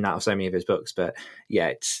and out of so many of his books. But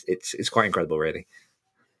yeah, it's quite incredible, really.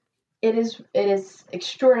 It is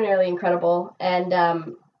extraordinarily incredible, and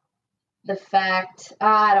the fact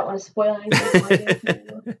I don't want to spoil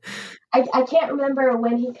anything. I can't remember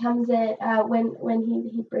when he comes in, when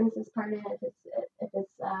he brings this part in. If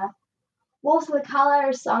it's Wolves of the Cala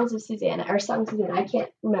or Songs of Susanna. I can't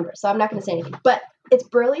remember, so I'm not going to say anything. But it's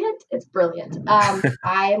brilliant. It's brilliant.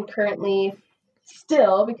 I am currently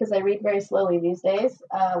still, because I read very slowly these days,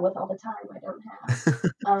 with all the time I don't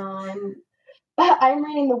have. I'm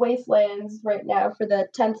reading The Wastelands right now for the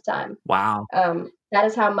 10th time. Wow. That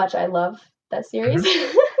is how much I love that series.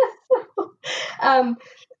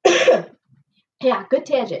 Yeah, good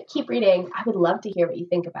tangent. Keep reading. I would love to hear what you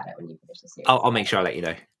think about it when you finish the series. I'll make sure I let you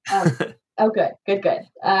know. Oh, good.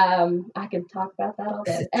 I could talk about that all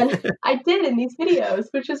day. And I did in these videos,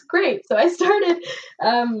 which is great. So I started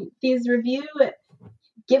these review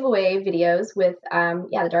giveaway videos with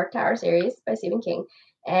the Dark Tower series by Stephen King.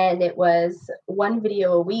 And it was 1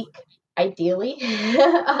 video a week, ideally.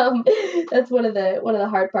 That's one of the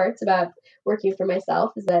hard parts about working for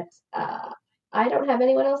myself, is that I don't have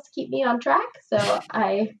anyone else to keep me on track, so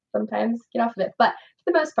I sometimes get off of it. But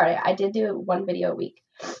for the most part, I did do 1 video a week,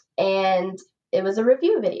 and it was a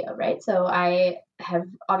review video, right? So I have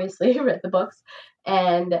obviously read the books,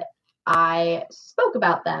 and I spoke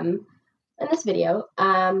about them in this video,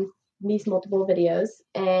 these multiple videos,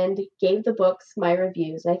 and gave the books my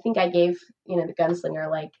reviews. I think I gave, The Gunslinger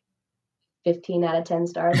like 15 out of 10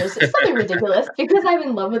 stars. It's something ridiculous because I'm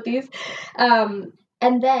in love with these. And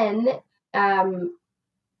then,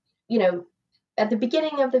 at the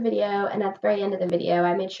beginning of the video and at the very end of the video,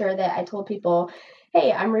 I made sure that I told people,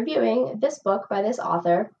 hey, I'm reviewing this book by this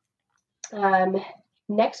author.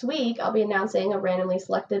 Next week, I'll be announcing a randomly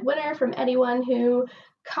selected winner from anyone who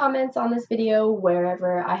comments on this video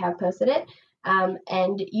wherever I have posted it.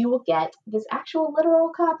 And you will get this actual literal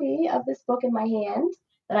copy of this book in my hand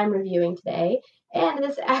that I'm reviewing today, and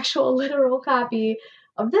this actual literal copy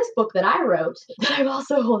of this book that I wrote that I'm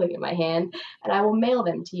also holding in my hand, and I will mail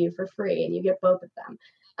them to you for free, and you get both of them.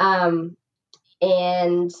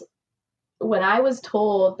 And when I was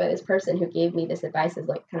told by this person who gave me this advice as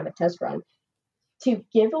like kind of a test run, to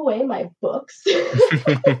give away my books to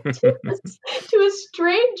a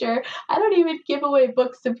stranger. I don't even give away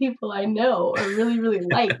books to people I know or really, really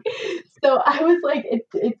like. So I was like,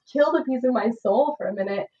 it killed a piece of my soul for a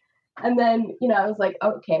minute. And then, I was like,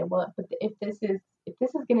 okay, well, but if this is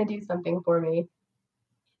going to do something for me,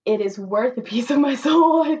 it is worth a piece of my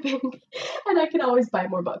soul, I think. And I can always buy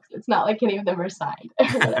more books. It's not like any of them are signed or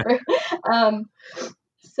whatever.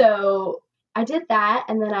 So I did that,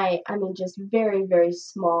 and then I mean, just very, very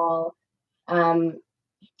small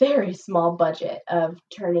budget of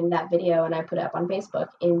turning that video, and I put it up on Facebook,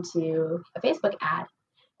 into a Facebook ad,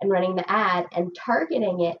 and running the ad and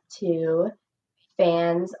targeting it to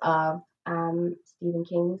fans of Stephen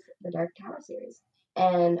King's The Dark Tower series.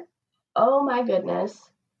 And oh my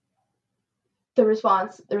goodness, the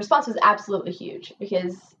response was absolutely huge,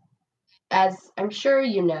 because as I'm sure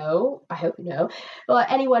you know, I hope you know, well,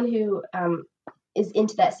 anyone who is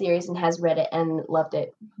into that series and has read it and loved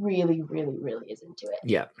it really, really, really is into it.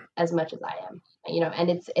 Yeah. As much as I am, and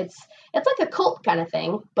it's like a cult kind of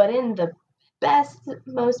thing, but in the best,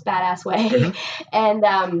 most badass way.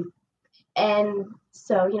 Mm-hmm. And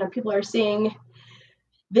so, people are seeing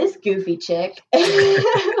this goofy chick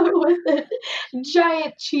with a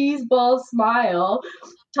giant cheese ball smile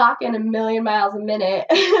talking a million miles a minute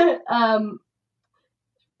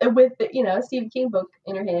with the, Stephen King book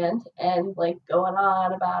in her hand, and like going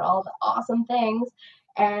on about all the awesome things,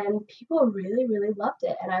 and people really, really loved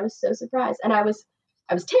it, and I was so surprised, and I was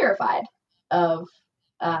terrified of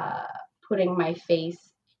putting my face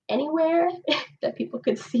anywhere that people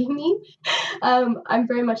could see me. I'm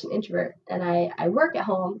very much an introvert, and I work at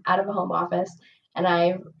home out of a home office, and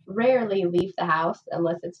I rarely leave the house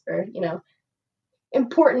unless it's for,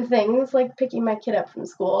 important things like picking my kid up from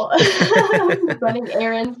school, running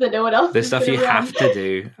errands that no one else The is stuff gonna you run. have to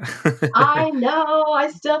do. I know.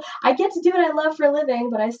 I get to do what I love for a living,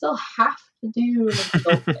 but I still have to do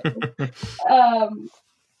the thing.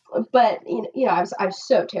 But I was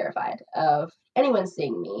so terrified of anyone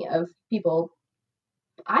seeing me, of people,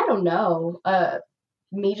 I don't know,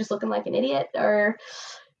 me just looking like an idiot or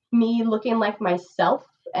me looking like myself.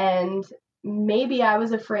 And maybe I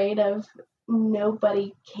was afraid of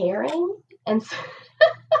nobody caring. And so,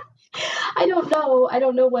 I don't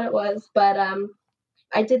know what it was, but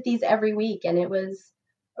I did these every week, and it was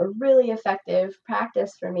a really effective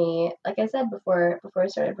practice for me. Like I said before I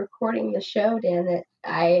started recording the show, Dan, that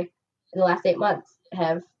I, in the last 8 months,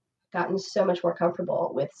 have gotten so much more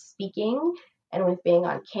comfortable with speaking and with being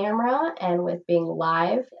on camera and with being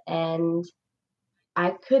live. And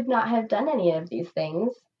I could not have done any of these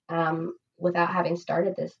things without having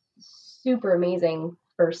started this super amazing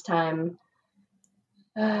first time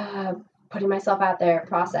putting myself out there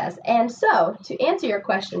process. And so, to answer your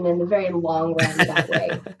question in the very long roundabout way,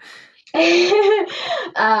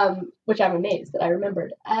 which I'm amazed that I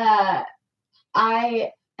remembered,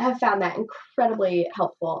 I have found that incredibly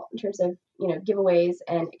helpful in terms of giveaways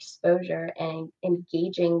and exposure and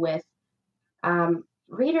engaging with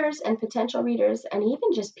readers and potential readers, and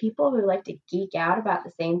even just people who like to geek out about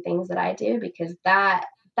the same things that I do, because that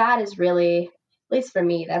is really, at least for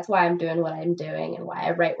me, that's why I'm doing what I'm doing and why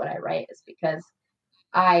I write what I write, is because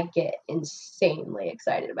I get insanely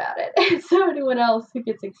excited about it. And so anyone else who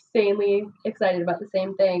gets insanely excited about the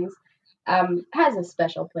same things has a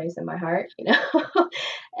special place in my heart,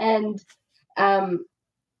 and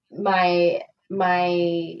my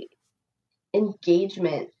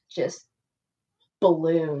engagement just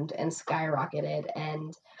ballooned and skyrocketed.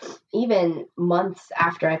 And even months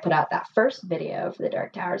after I put out that first video for the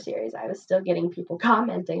Dark Tower series, I was still getting people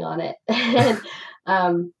commenting on it. And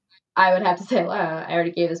I would have to say, well, I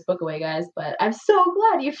already gave this book away, guys, but I'm so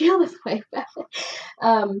glad you feel this way about it.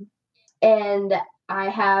 And I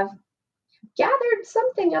have gathered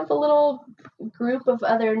something of a little group of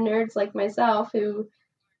other nerds like myself who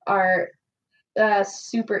are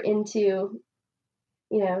super into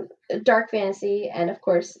dark fantasy, and of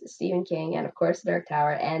course Stephen King, and of course Dark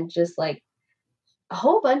Tower, and just like a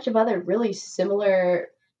whole bunch of other really similar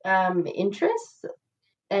interests.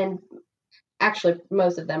 And actually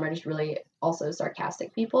most of them are just really also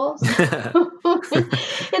sarcastic people, so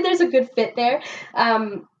and there's a good fit there.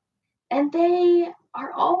 And they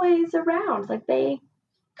are always around. Like, they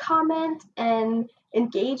comment and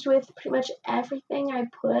engage with pretty much everything I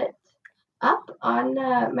put up on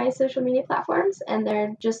my social media platforms, and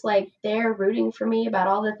they're just like, they're rooting for me about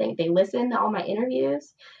all the things. They listen to all my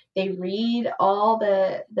interviews, they read all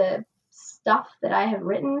the stuff that I have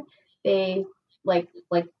written. They like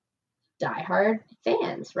diehard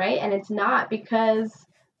fans, right? And it's not because,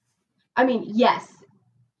 I mean, yes,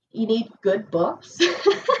 you need good books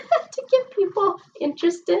to get people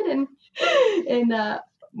interested in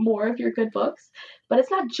more of your good books. But it's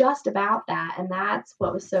not just about that. And that's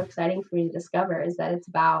what was so exciting for me to discover, is that it's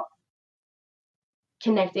about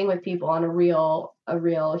connecting with people on a real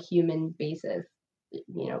human basis,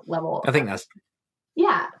 level. I think that's,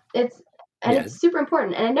 it's super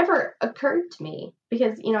important. And it never occurred to me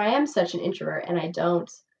because, I am such an introvert and I don't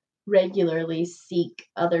regularly seek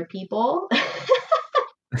other people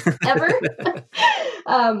ever.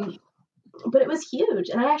 But it was huge.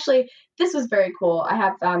 And this was very cool. I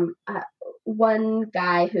have one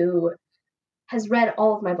guy who has read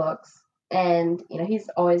all of my books, and he's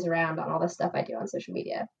always around on all the stuff I do on social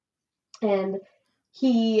media. And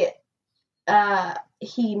he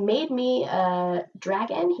made me a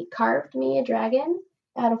dragon. He carved me a dragon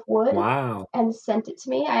out of wood. wow, and sent it to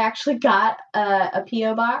me. I actually got a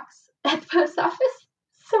P.O. box at the post office,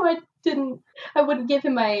 so I wouldn't give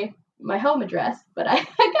him my home address, but I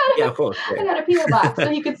got a P.O. box so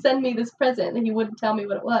he could send me this present, and he wouldn't tell me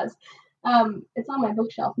what it was. It's on my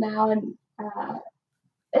bookshelf now, and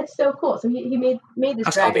it's so cool. So he made this.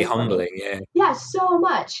 That's dragon. Gotta be humbling, yeah. Yeah, so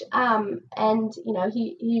much. And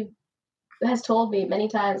he has told me many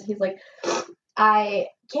times, he's like, I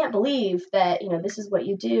can't believe that this is what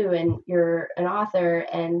you do, and you're an author,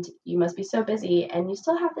 and you must be so busy, and you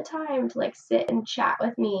still have the time to like sit and chat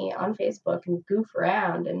with me on Facebook and goof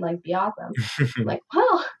around and like be awesome. I'm like,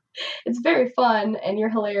 well, it's very fun, and you're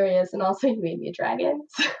hilarious, and also you made me a dragon,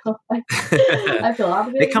 so I feel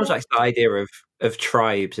obligated. It comes back to the idea of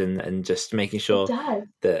tribes and just making It sure does.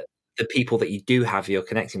 that the people that you do have you're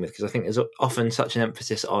connecting with, because I think there's often such an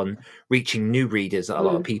emphasis on reaching new readers that a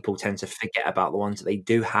lot of people tend to forget about the ones that they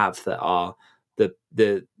do have that are the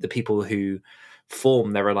people who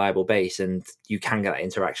form their reliable base and you can get that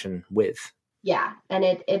interaction with. Yeah, and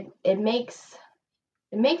it makes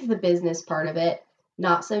the business part of it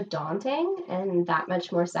not so daunting and that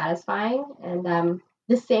much more satisfying. And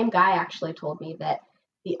the same guy actually told me that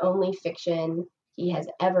the only fiction he has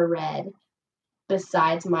ever read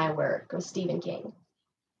besides my work was Stephen King.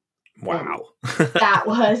 Wow. that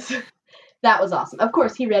was awesome. Of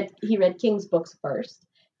course, he read King's books first,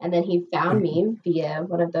 and then he found me via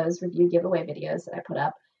one of those review giveaway videos that I put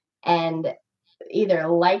up, and either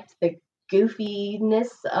liked the goofiness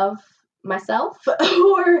of myself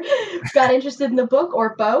or got interested in the book,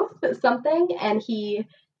 or both, something. And he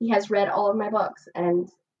has read all of my books, and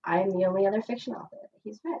I'm the only other fiction author that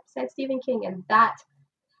he's read besides Stephen King, and that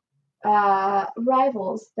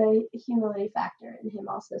rivals the humility factor in him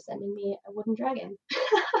also sending me a wooden dragon.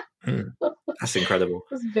 That's incredible.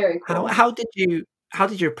 It was very cool. How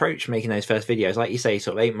did you approach making those first videos? Like you say,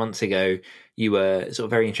 sort of 8 months ago, you were sort of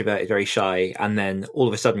very introverted, very shy, and then all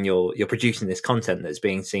of a sudden you're producing this content that's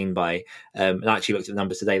being seen by. And I actually looked at the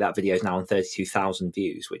numbers today. That video is now on 32,000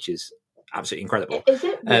 views, which is absolutely incredible. Is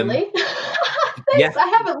it really? Yeah, I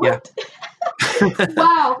haven't looked.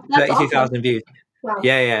 Wow, that's 32,000 awesome. views. Wow.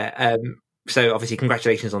 Yeah. So obviously,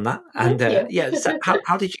 congratulations on that. And so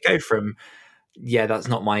how did you go from that's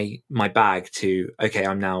not my bag to okay,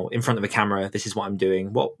 I'm now in front of a camera, this is what I'm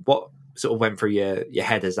doing? What sort of went through your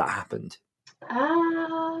head as that happened?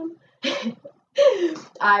 I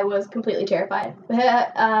was completely terrified.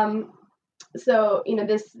 So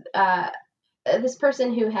this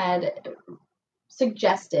person who had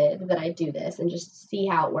suggested that I do this and just see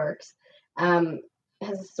how it works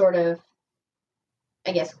has sort of,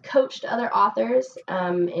 I guess, coached other authors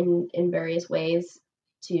in various ways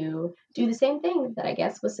to do the same thing that I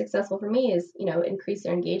guess was successful for me, is, increase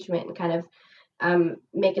their engagement and kind of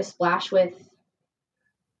make a splash with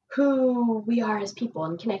who we are as people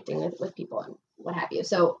and connecting with people and what have you.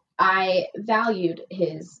 So I valued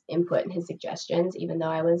his input and his suggestions, even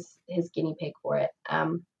though I was his guinea pig for it. I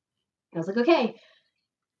was like, okay,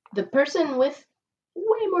 the person with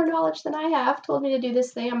way more knowledge than I have told me to do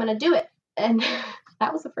this thing. I'm going to do it. And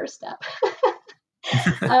that was the first step.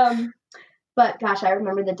 But gosh, I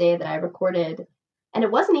remember the day that I recorded, and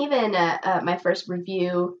it wasn't even my first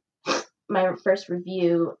review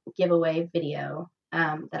giveaway video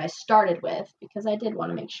that I started with, because I did want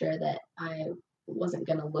to make sure that I wasn't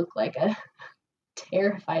going to look like a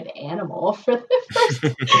terrified animal for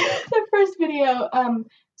the first video.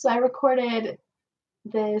 So I recorded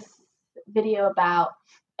this video about,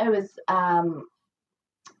 it was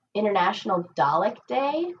International Dalek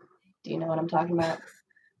Day. Do you know what I'm talking about?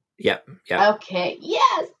 Yeah. Okay.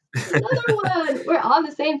 Yes. Another one. We're on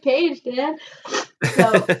the same page, Dan.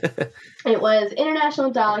 So it was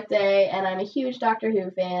International Dalek Day, and I'm a huge Doctor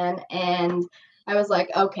Who fan, and I was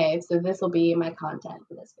like, okay, so this will be my content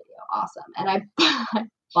for this video. Awesome. And I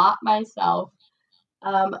bought myself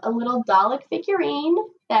a little Dalek figurine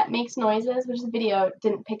that makes noises, which the video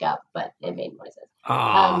didn't pick up, but it made noises.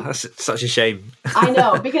 That's such a shame. I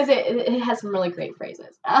know, because it has some really great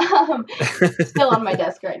phrases. Still on my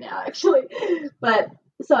desk right now, actually. But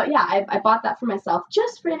so yeah, I bought that for myself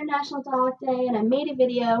just for International Dalek Day, and I made a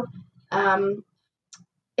video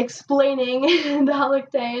explaining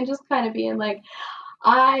Dalek Day and just kind of being like,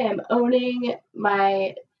 I am owning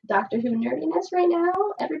my Doctor Who nerdiness right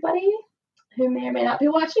now. Everybody who may or may not be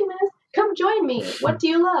watching this, come join me. What do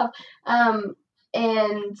you love?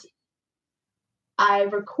 And I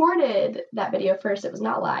recorded that video first. It was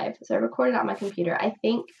not live, so I recorded it on my computer. I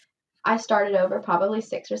think I started over probably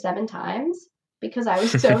 6 or 7 times because I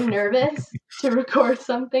was so nervous to record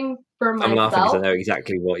something for myself. I'm laughing because I know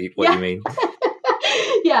exactly what you mean.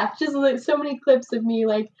 Yeah, just like so many clips of me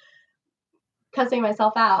like cussing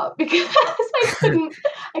myself out because I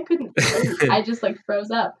couldn't. I just like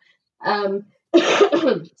froze up.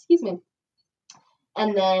 Excuse me.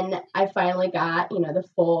 And then I finally got, the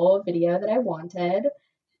full video that I wanted,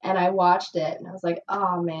 and I watched it, and I was like,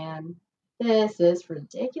 oh man, this is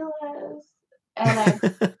ridiculous.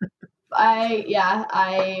 And I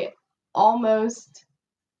probably almost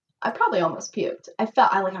puked. I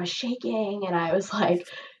felt I was shaking, and I was like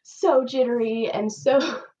so jittery and so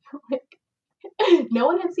like no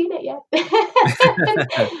one had seen it yet.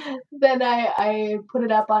 Then I put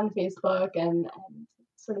it up on Facebook and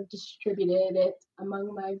sort of distributed it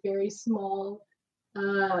among my very small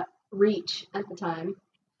reach at the time.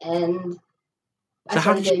 And so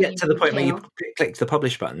how did you get to the point where you clicked the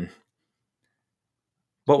publish button?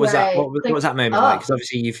 What was that? What was that moment like? Because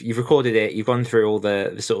obviously you've recorded it, you've gone through all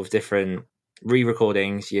the sort of different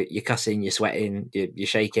re-recordings. You're cussing, you're sweating, you're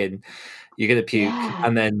shaking, you're gonna puke,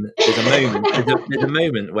 and then there's a moment. there's a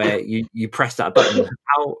moment where you press that button.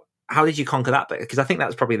 How did you conquer that bit? Because I think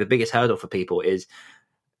that's probably the biggest hurdle for people is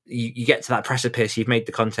you get to that precipice. You've made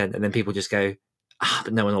the content, and then people just go,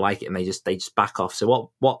 but no one will like it, and they just back off. So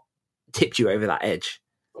what tipped you over that edge?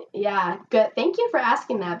 Yeah, good. Thank you for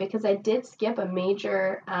asking that, because I did skip a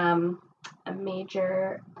major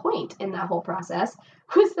point in that whole process,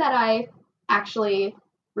 was that I actually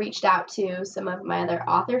reached out to some of my other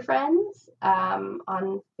author friends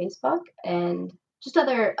on Facebook, and just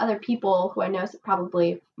other people who I know,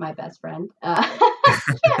 probably my best friend.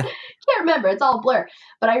 Can't remember. It's all a blur.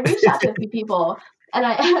 But I reached out to a few people, and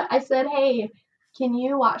I said, hey, can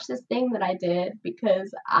you watch this thing that I did?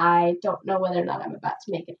 Because I don't know whether or not I'm about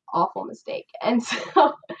to make an awful mistake. And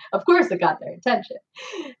so, of course, it got their attention.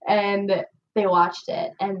 And they watched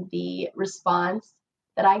it. And the response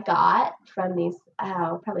that I got from these,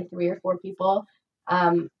 probably 3 or 4 people,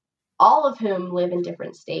 all of whom live in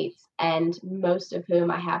different states, and most of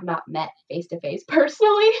whom I have not met face-to-face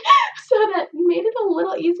personally, so that made it a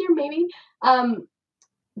little easier maybe.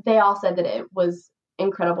 They all said that it was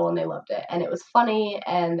incredible and they loved it, and it was funny,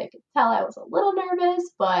 and they could tell I was a little nervous,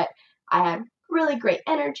 but I had really great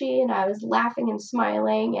energy, and I was laughing and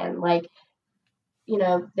smiling, and like, you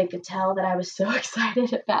know, they could tell that I was so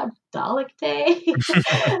excited about Dalek Day.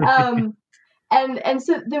 And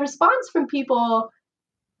so the response from people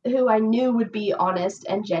who I knew would be honest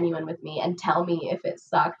and genuine with me and tell me if it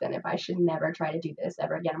sucked and if I should never try to do this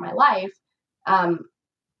ever again in my life,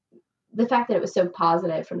 the fact that it was so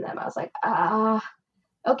positive from them, I was like,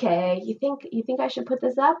 okay, you think I should put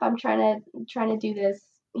this up? I'm trying to do this,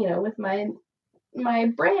 you know, with my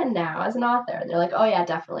brand now as an author. And they're like, oh yeah,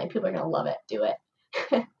 definitely. People are going to love it. Do it.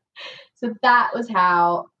 So that was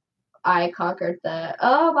how I conquered the,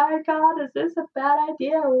 oh my God, is this a bad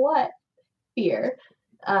idea or what? Fear.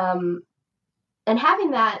 And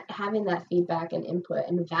having that feedback and input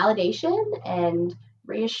and validation and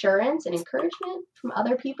reassurance and encouragement from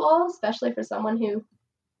other people, especially for someone who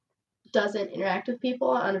doesn't interact with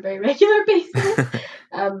people on a very regular basis,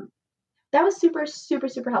 that was super, super,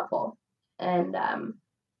 super helpful. And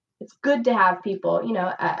it's good to have people, you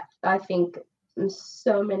know, I think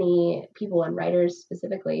so many people and writers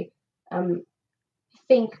specifically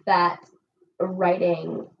think that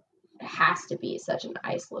writing has to be such an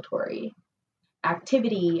isolatory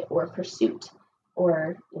activity or pursuit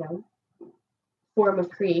or, you know, form of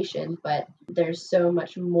creation, but there's so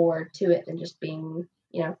much more to it than just being,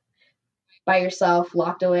 you know, by yourself,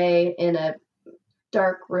 locked away in a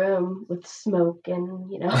dark room with smoke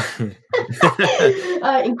and, you know,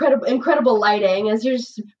 incredible lighting as you're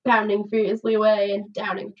just pounding furiously away and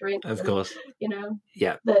downing drinks. Of course. You know,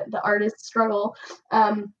 yeah. The artist's struggle.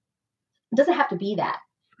 It doesn't have to be that.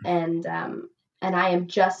 And I am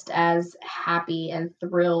just as happy and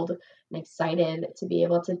thrilled and excited to be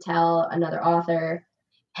able to tell another author,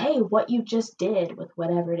 hey, what you just did with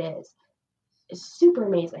whatever it is super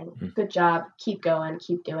amazing. Good job. Keep going.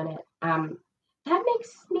 Keep doing it. That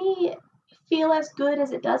makes me feel as good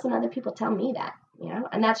as it does when other people tell me that, you know,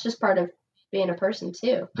 and that's just part of being a person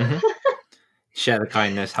too. Mm-hmm. Share the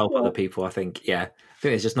kindness, help other people. I think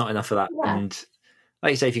there's just not enough of that. Yeah. And like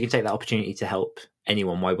you say, if you can take that opportunity to help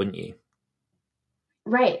anyone, why wouldn't you?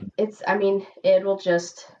 Right. It'll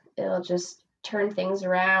just turn things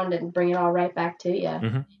around and bring it all right back to you.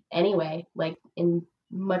 Mm-hmm. Anyway, like in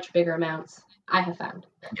much bigger amounts, I have found.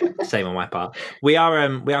 Same on my part. We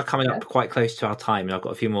are coming up quite close to our time, and I've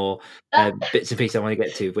got a few more bits and pieces I want to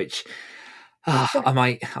get to, which I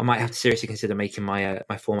might have to seriously consider making my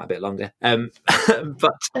format a bit longer.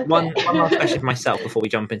 But one last question for myself before we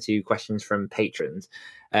jump into questions from patrons,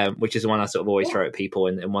 which is the one I sort of always throw at people,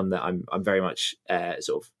 and one that I'm very much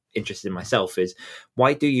sort of interested in myself, is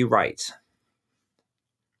why do you write?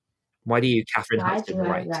 Why do you, Catherine Hudson,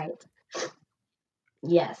 write?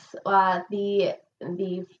 Yes.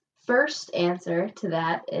 The first answer to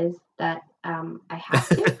that is that I have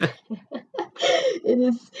to.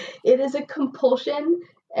 It is a compulsion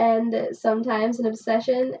and sometimes an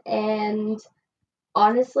obsession. And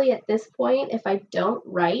honestly, at this point, if I don't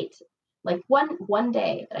write, like one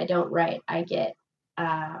day that I don't write, I get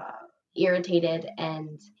irritated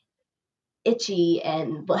and itchy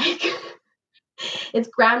and like it's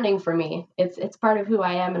grounding for me. It's part of who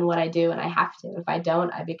I am and what I do, and I have to. If I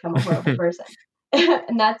don't, I become a horrible person.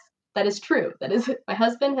 And that is true. That is, my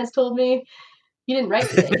husband has told me, you didn't write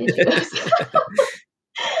today, did you?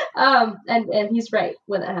 And he's right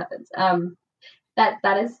when that happens.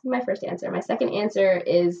 That is my first answer. My second answer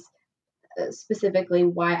is specifically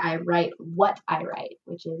why I write what I write,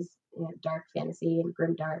 which is dark fantasy and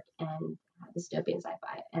grimdark and dystopian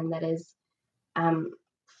sci-fi, and that is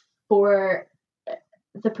for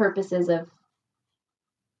the purposes of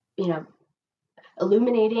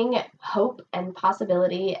illuminating hope and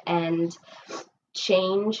possibility and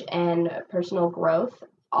change and personal growth,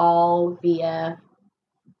 all via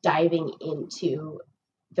diving into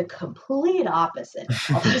the complete opposite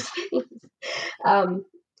of all those things.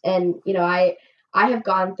 And I have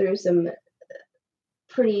gone through some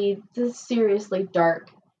pretty seriously dark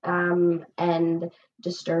and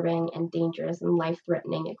disturbing and dangerous and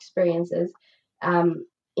life-threatening experiences in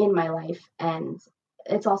my life, and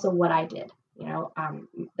it's also what I did.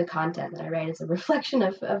 The content that I write is a reflection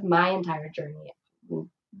of my entire journey,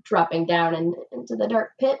 dropping down into the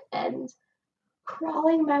dark pit and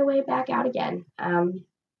crawling my way back out again.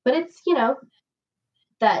 But it's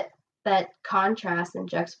that contrast and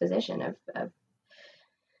juxtaposition of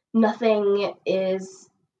nothing is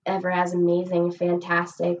ever as amazing,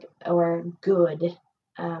 fantastic, or good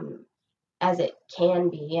as it can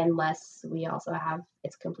be unless we also have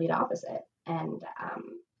its complete opposite. And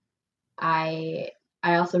I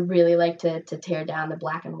also really like to tear down the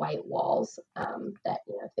black and white walls that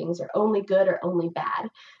things are only good or only bad,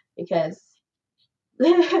 because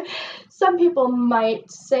some people might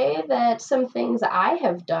say that some things I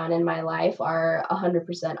have done in my life are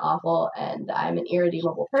 100% awful and I'm an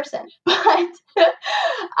irredeemable person, but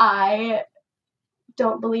I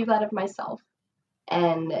don't believe that of myself.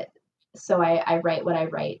 And so I write what I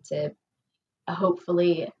write to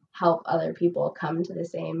hopefully help other people come to the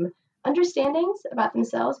same understandings about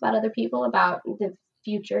themselves, about other people, about the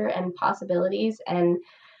future and possibilities, and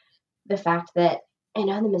the fact that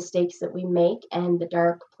the mistakes that we make and the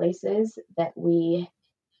dark places that we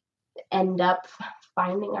end up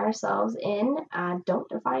finding ourselves in don't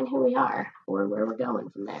define who we are or where we're going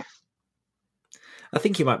from there. I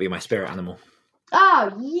think you might be my spirit animal.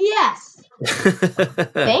 Oh, yes.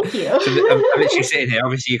 Thank you. So I'm literally sitting here.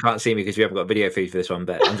 Obviously, you can't see me because we haven't got video feed for this one,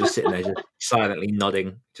 but I'm just sitting there, just silently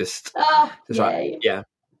nodding. Yeah,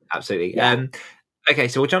 absolutely. Yeah. Okay,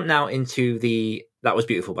 so we'll jump now into that was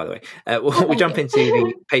beautiful, by the way. We'll jump into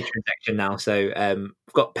the Patreon section now. So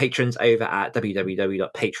we've got patrons over at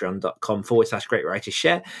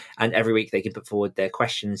www.patreon.com/greatwritershare. And every week they can put forward their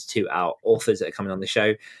questions to our authors that are coming on the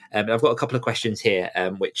show. I've got a couple of questions here,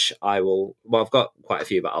 which I've got quite a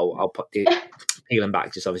few, but I'll peel them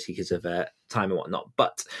back just obviously because of time and whatnot.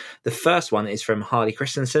 But the first one is from Harley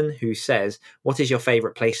Christensen, who says, what is your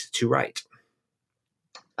favorite place to write?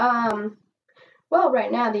 Well,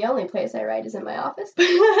 right now, the only place I write is in my office.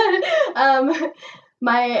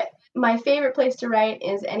 My favorite place to write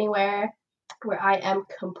is anywhere where I am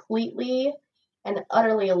completely and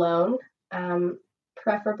utterly alone,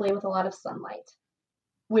 preferably with a lot of sunlight,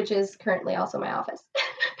 which is currently also my office.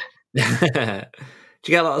 Do you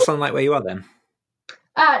get a lot of sunlight where you are then?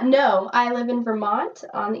 No, I live in Vermont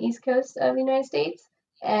on the East Coast of the United States,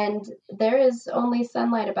 and there is only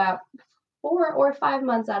sunlight about 4 or 5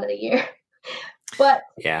 months out of the year. But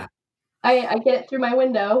yeah, I get it through my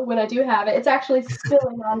window when I do have it. It's actually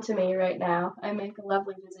spilling onto me right now. I make a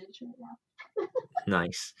lovely visage right now.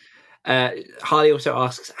 Nice. Harley also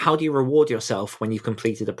asks, how do you reward yourself when you've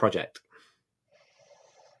completed a project?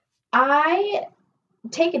 I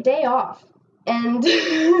take a day off. And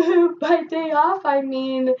by day off, I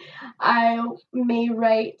mean I may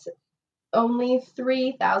write only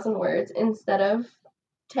 3,000 words instead of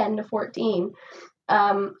 10 to 14.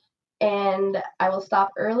 And I will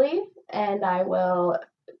stop early and I will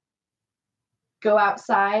go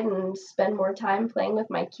outside and spend more time playing with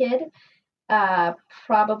my kid.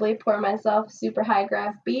 Probably pour myself super high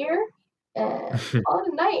graph beer and call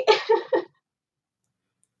it a night.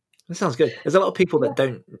 That sounds good. There's a lot of people that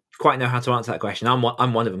don't quite know how to answer that question. I'm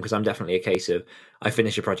one of them, because I'm definitely a case of I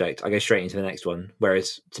finish a project, I go straight into the next one.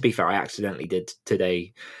 Whereas, to be fair, I accidentally did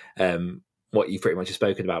today what you've pretty much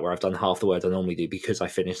spoken about, where I've done half the words I normally do because I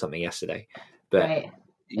finished something yesterday. But right.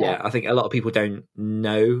 Yeah, I think a lot of people don't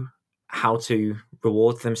know how to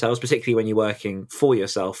reward themselves, particularly when you're working for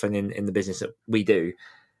yourself and in the business that we do.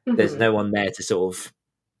 Mm-hmm. There's no one there to sort of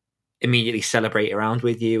immediately celebrate around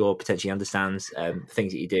with you or potentially understands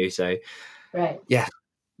things that you do. So, right. Yeah,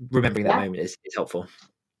 remembering that moment is helpful.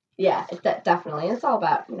 Yeah, definitely. It's all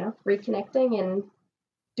about, reconnecting and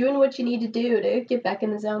doing what you need to do to get back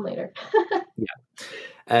in the zone later. Yeah.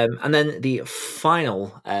 And then the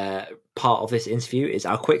final part of this interview is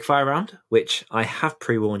our quickfire round, which I have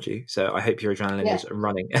pre-warned you, so I hope your adrenaline is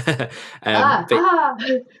running.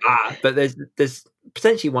 But there's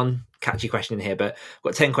potentially one catchy question in here, but I've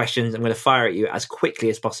got 10 questions. I'm going to fire at you as quickly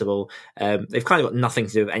as possible. They've kind of got nothing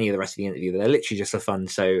to do with any of the rest of the interview. They're literally just for fun,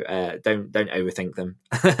 so don't overthink them.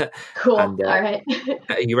 Cool. And, all right.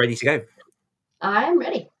 Are you ready to go? I'm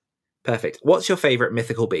ready. Perfect. What's your favorite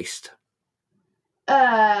mythical beast?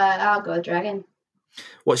 I'll go with dragon.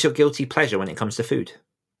 What's your guilty pleasure when it comes to food?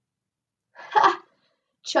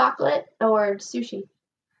 Chocolate or sushi.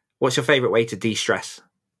 What's your favorite way to de-stress?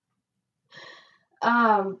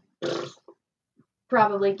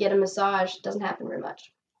 Probably get a massage. Doesn't happen very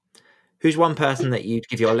much. Who's one person that you'd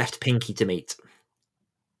give your left pinky to meet?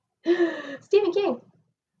 Stephen King.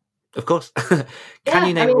 Of course. Can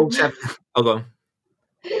you name all 7? Oh, go on.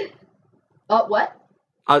 Oh, what?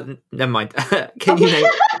 Never mind. Can you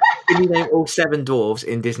name all 7 dwarves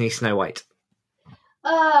in Disney's Snow White?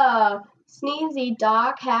 Sneezy,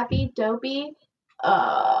 Doc, Happy, Dopey,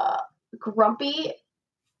 Grumpy,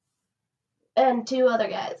 and 2 other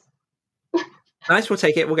guys. Nice, we'll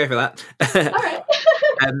take it. We'll go for that. All right.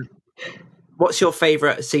 What's your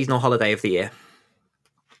favourite seasonal holiday of the year?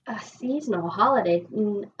 A seasonal holiday?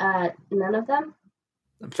 None of them.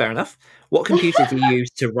 Fair enough. What computer do you use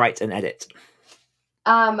to write and edit?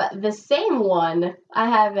 The same one. I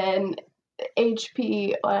have an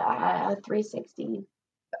HP 360,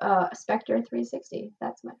 Spectre 360.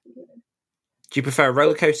 That's my computer. Do you prefer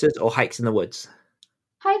roller coasters or hikes in the woods?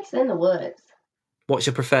 Hikes in the woods. What's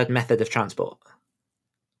your preferred method of transport?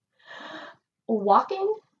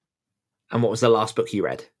 Walking. And what was the last book you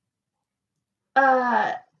read?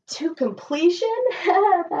 To completion.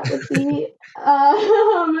 That would be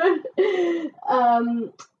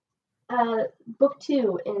book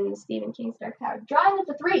 2 in Stephen King's Dark Tower. Drawing Up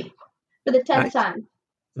to 3 for the 10th time.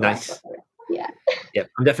 Nice. Yeah. Yep.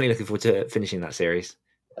 I'm definitely looking forward to finishing that series.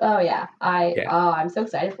 Oh yeah. I'm so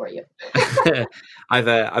excited for you.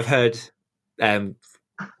 I've heard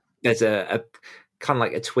there's a kind of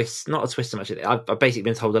like a twist, not a twist so much. I've basically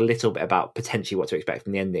been told a little bit about potentially what to expect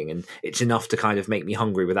from the ending, and it's enough to kind of make me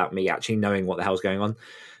hungry without me actually knowing what the hell's going on.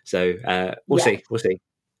 So we'll see.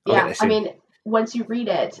 Yeah, I mean, once you read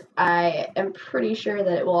it, I am pretty sure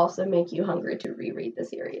that it will also make you hungry to reread the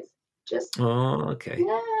series. Okay.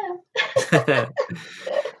 Yeah.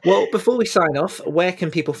 Well, before we sign off, where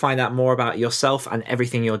can people find out more about yourself and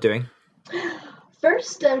everything you're doing?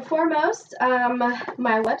 First and foremost,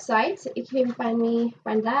 my website. You can find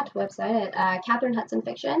that website at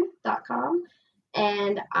CatherineHudsonFiction.com.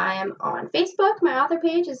 And I am on Facebook. My author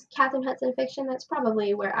page is Catherine Hudson Fiction. That's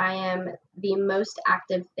probably where I am the most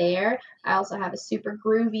active there. I also have a super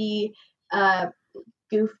groovy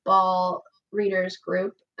goofball readers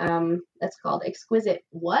group that's called Exquisite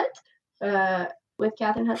What with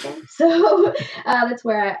Catherine Hudson. So that's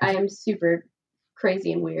where I am super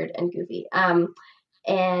crazy and weird and goofy.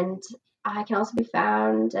 And I can also be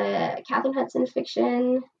found Catherine Hudson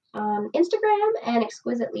Fiction on Instagram and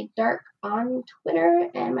Exquisitely Dark on Twitter.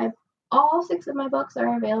 And all 6 of my books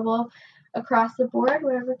are available across the board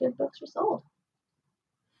wherever good books are sold.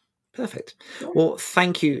 Perfect. Well,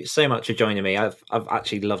 thank you so much for joining me. I've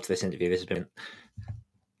actually loved this interview. This has been.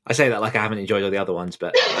 I say that like I haven't enjoyed all the other ones,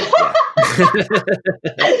 but yeah.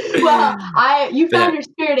 Well, you found your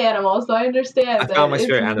spirit animal, so I understand. I found my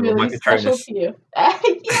spirit animal, my Patronus. Yeah.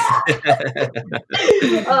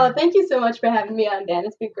 Thank you so much for having me on, Dan.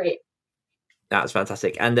 It's been great. That's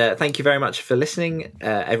fantastic, and thank you very much for listening,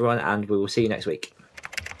 everyone. And we will see you next week.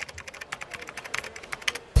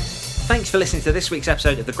 Thanks for listening to this week's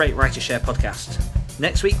episode of the Great Writer Share podcast.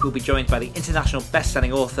 Next week, we'll be joined by the international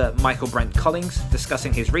best-selling author Michael Brent Collings,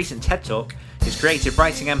 discussing his recent TED Talk, his creative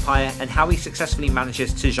writing empire, and how he successfully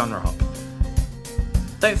manages to genre hop.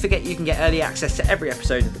 Don't forget you can get early access to every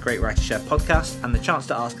episode of the Great Writer Share podcast and the chance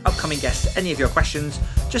to ask upcoming guests any of your questions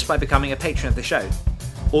just by becoming a patron of the show.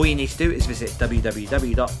 All you need to do is visit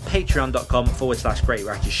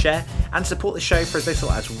www.patreon.com/greatwritershare and support the show for as little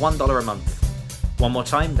as $1 a month. One more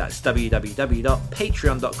time, that's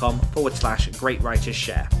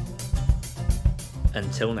www.patreon.com/greatwritershare.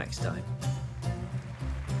 Until next time.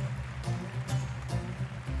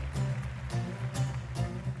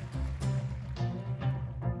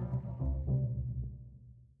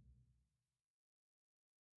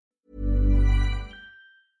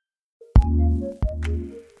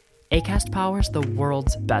 Acast powers the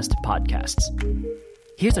world's best podcasts.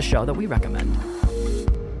 Here's a show that we recommend.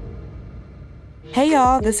 Hey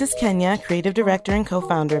y'all, this is Kenya, creative director and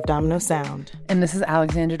co-founder of Domino Sound. And this is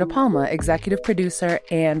Alexandra De Palma, executive producer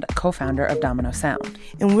and co-founder of Domino Sound.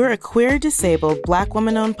 And we're a queer, disabled, Black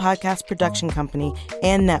woman-owned podcast production company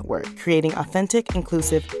and network, creating authentic,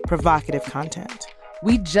 inclusive, provocative content.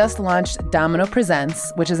 We just launched Domino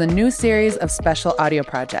Presents, which is a new series of special audio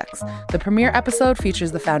projects. The premiere episode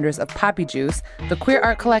features the founders of Poppy Juice, the queer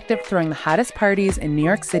art collective throwing the hottest parties in New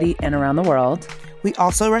York City and around the world. We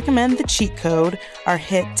also recommend The Cheat Code, our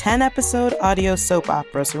hit 10-episode audio soap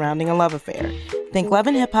opera surrounding a love affair. Think Love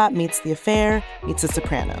and Hip Hop meets The Affair meets The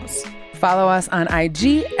Sopranos. Follow us on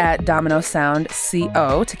IG at Domino Sound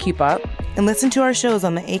CO to keep up. And listen to our shows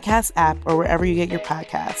on the Acast app or wherever you get your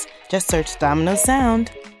podcasts. Just search Domino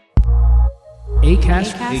Sound.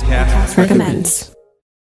 Acast recommends.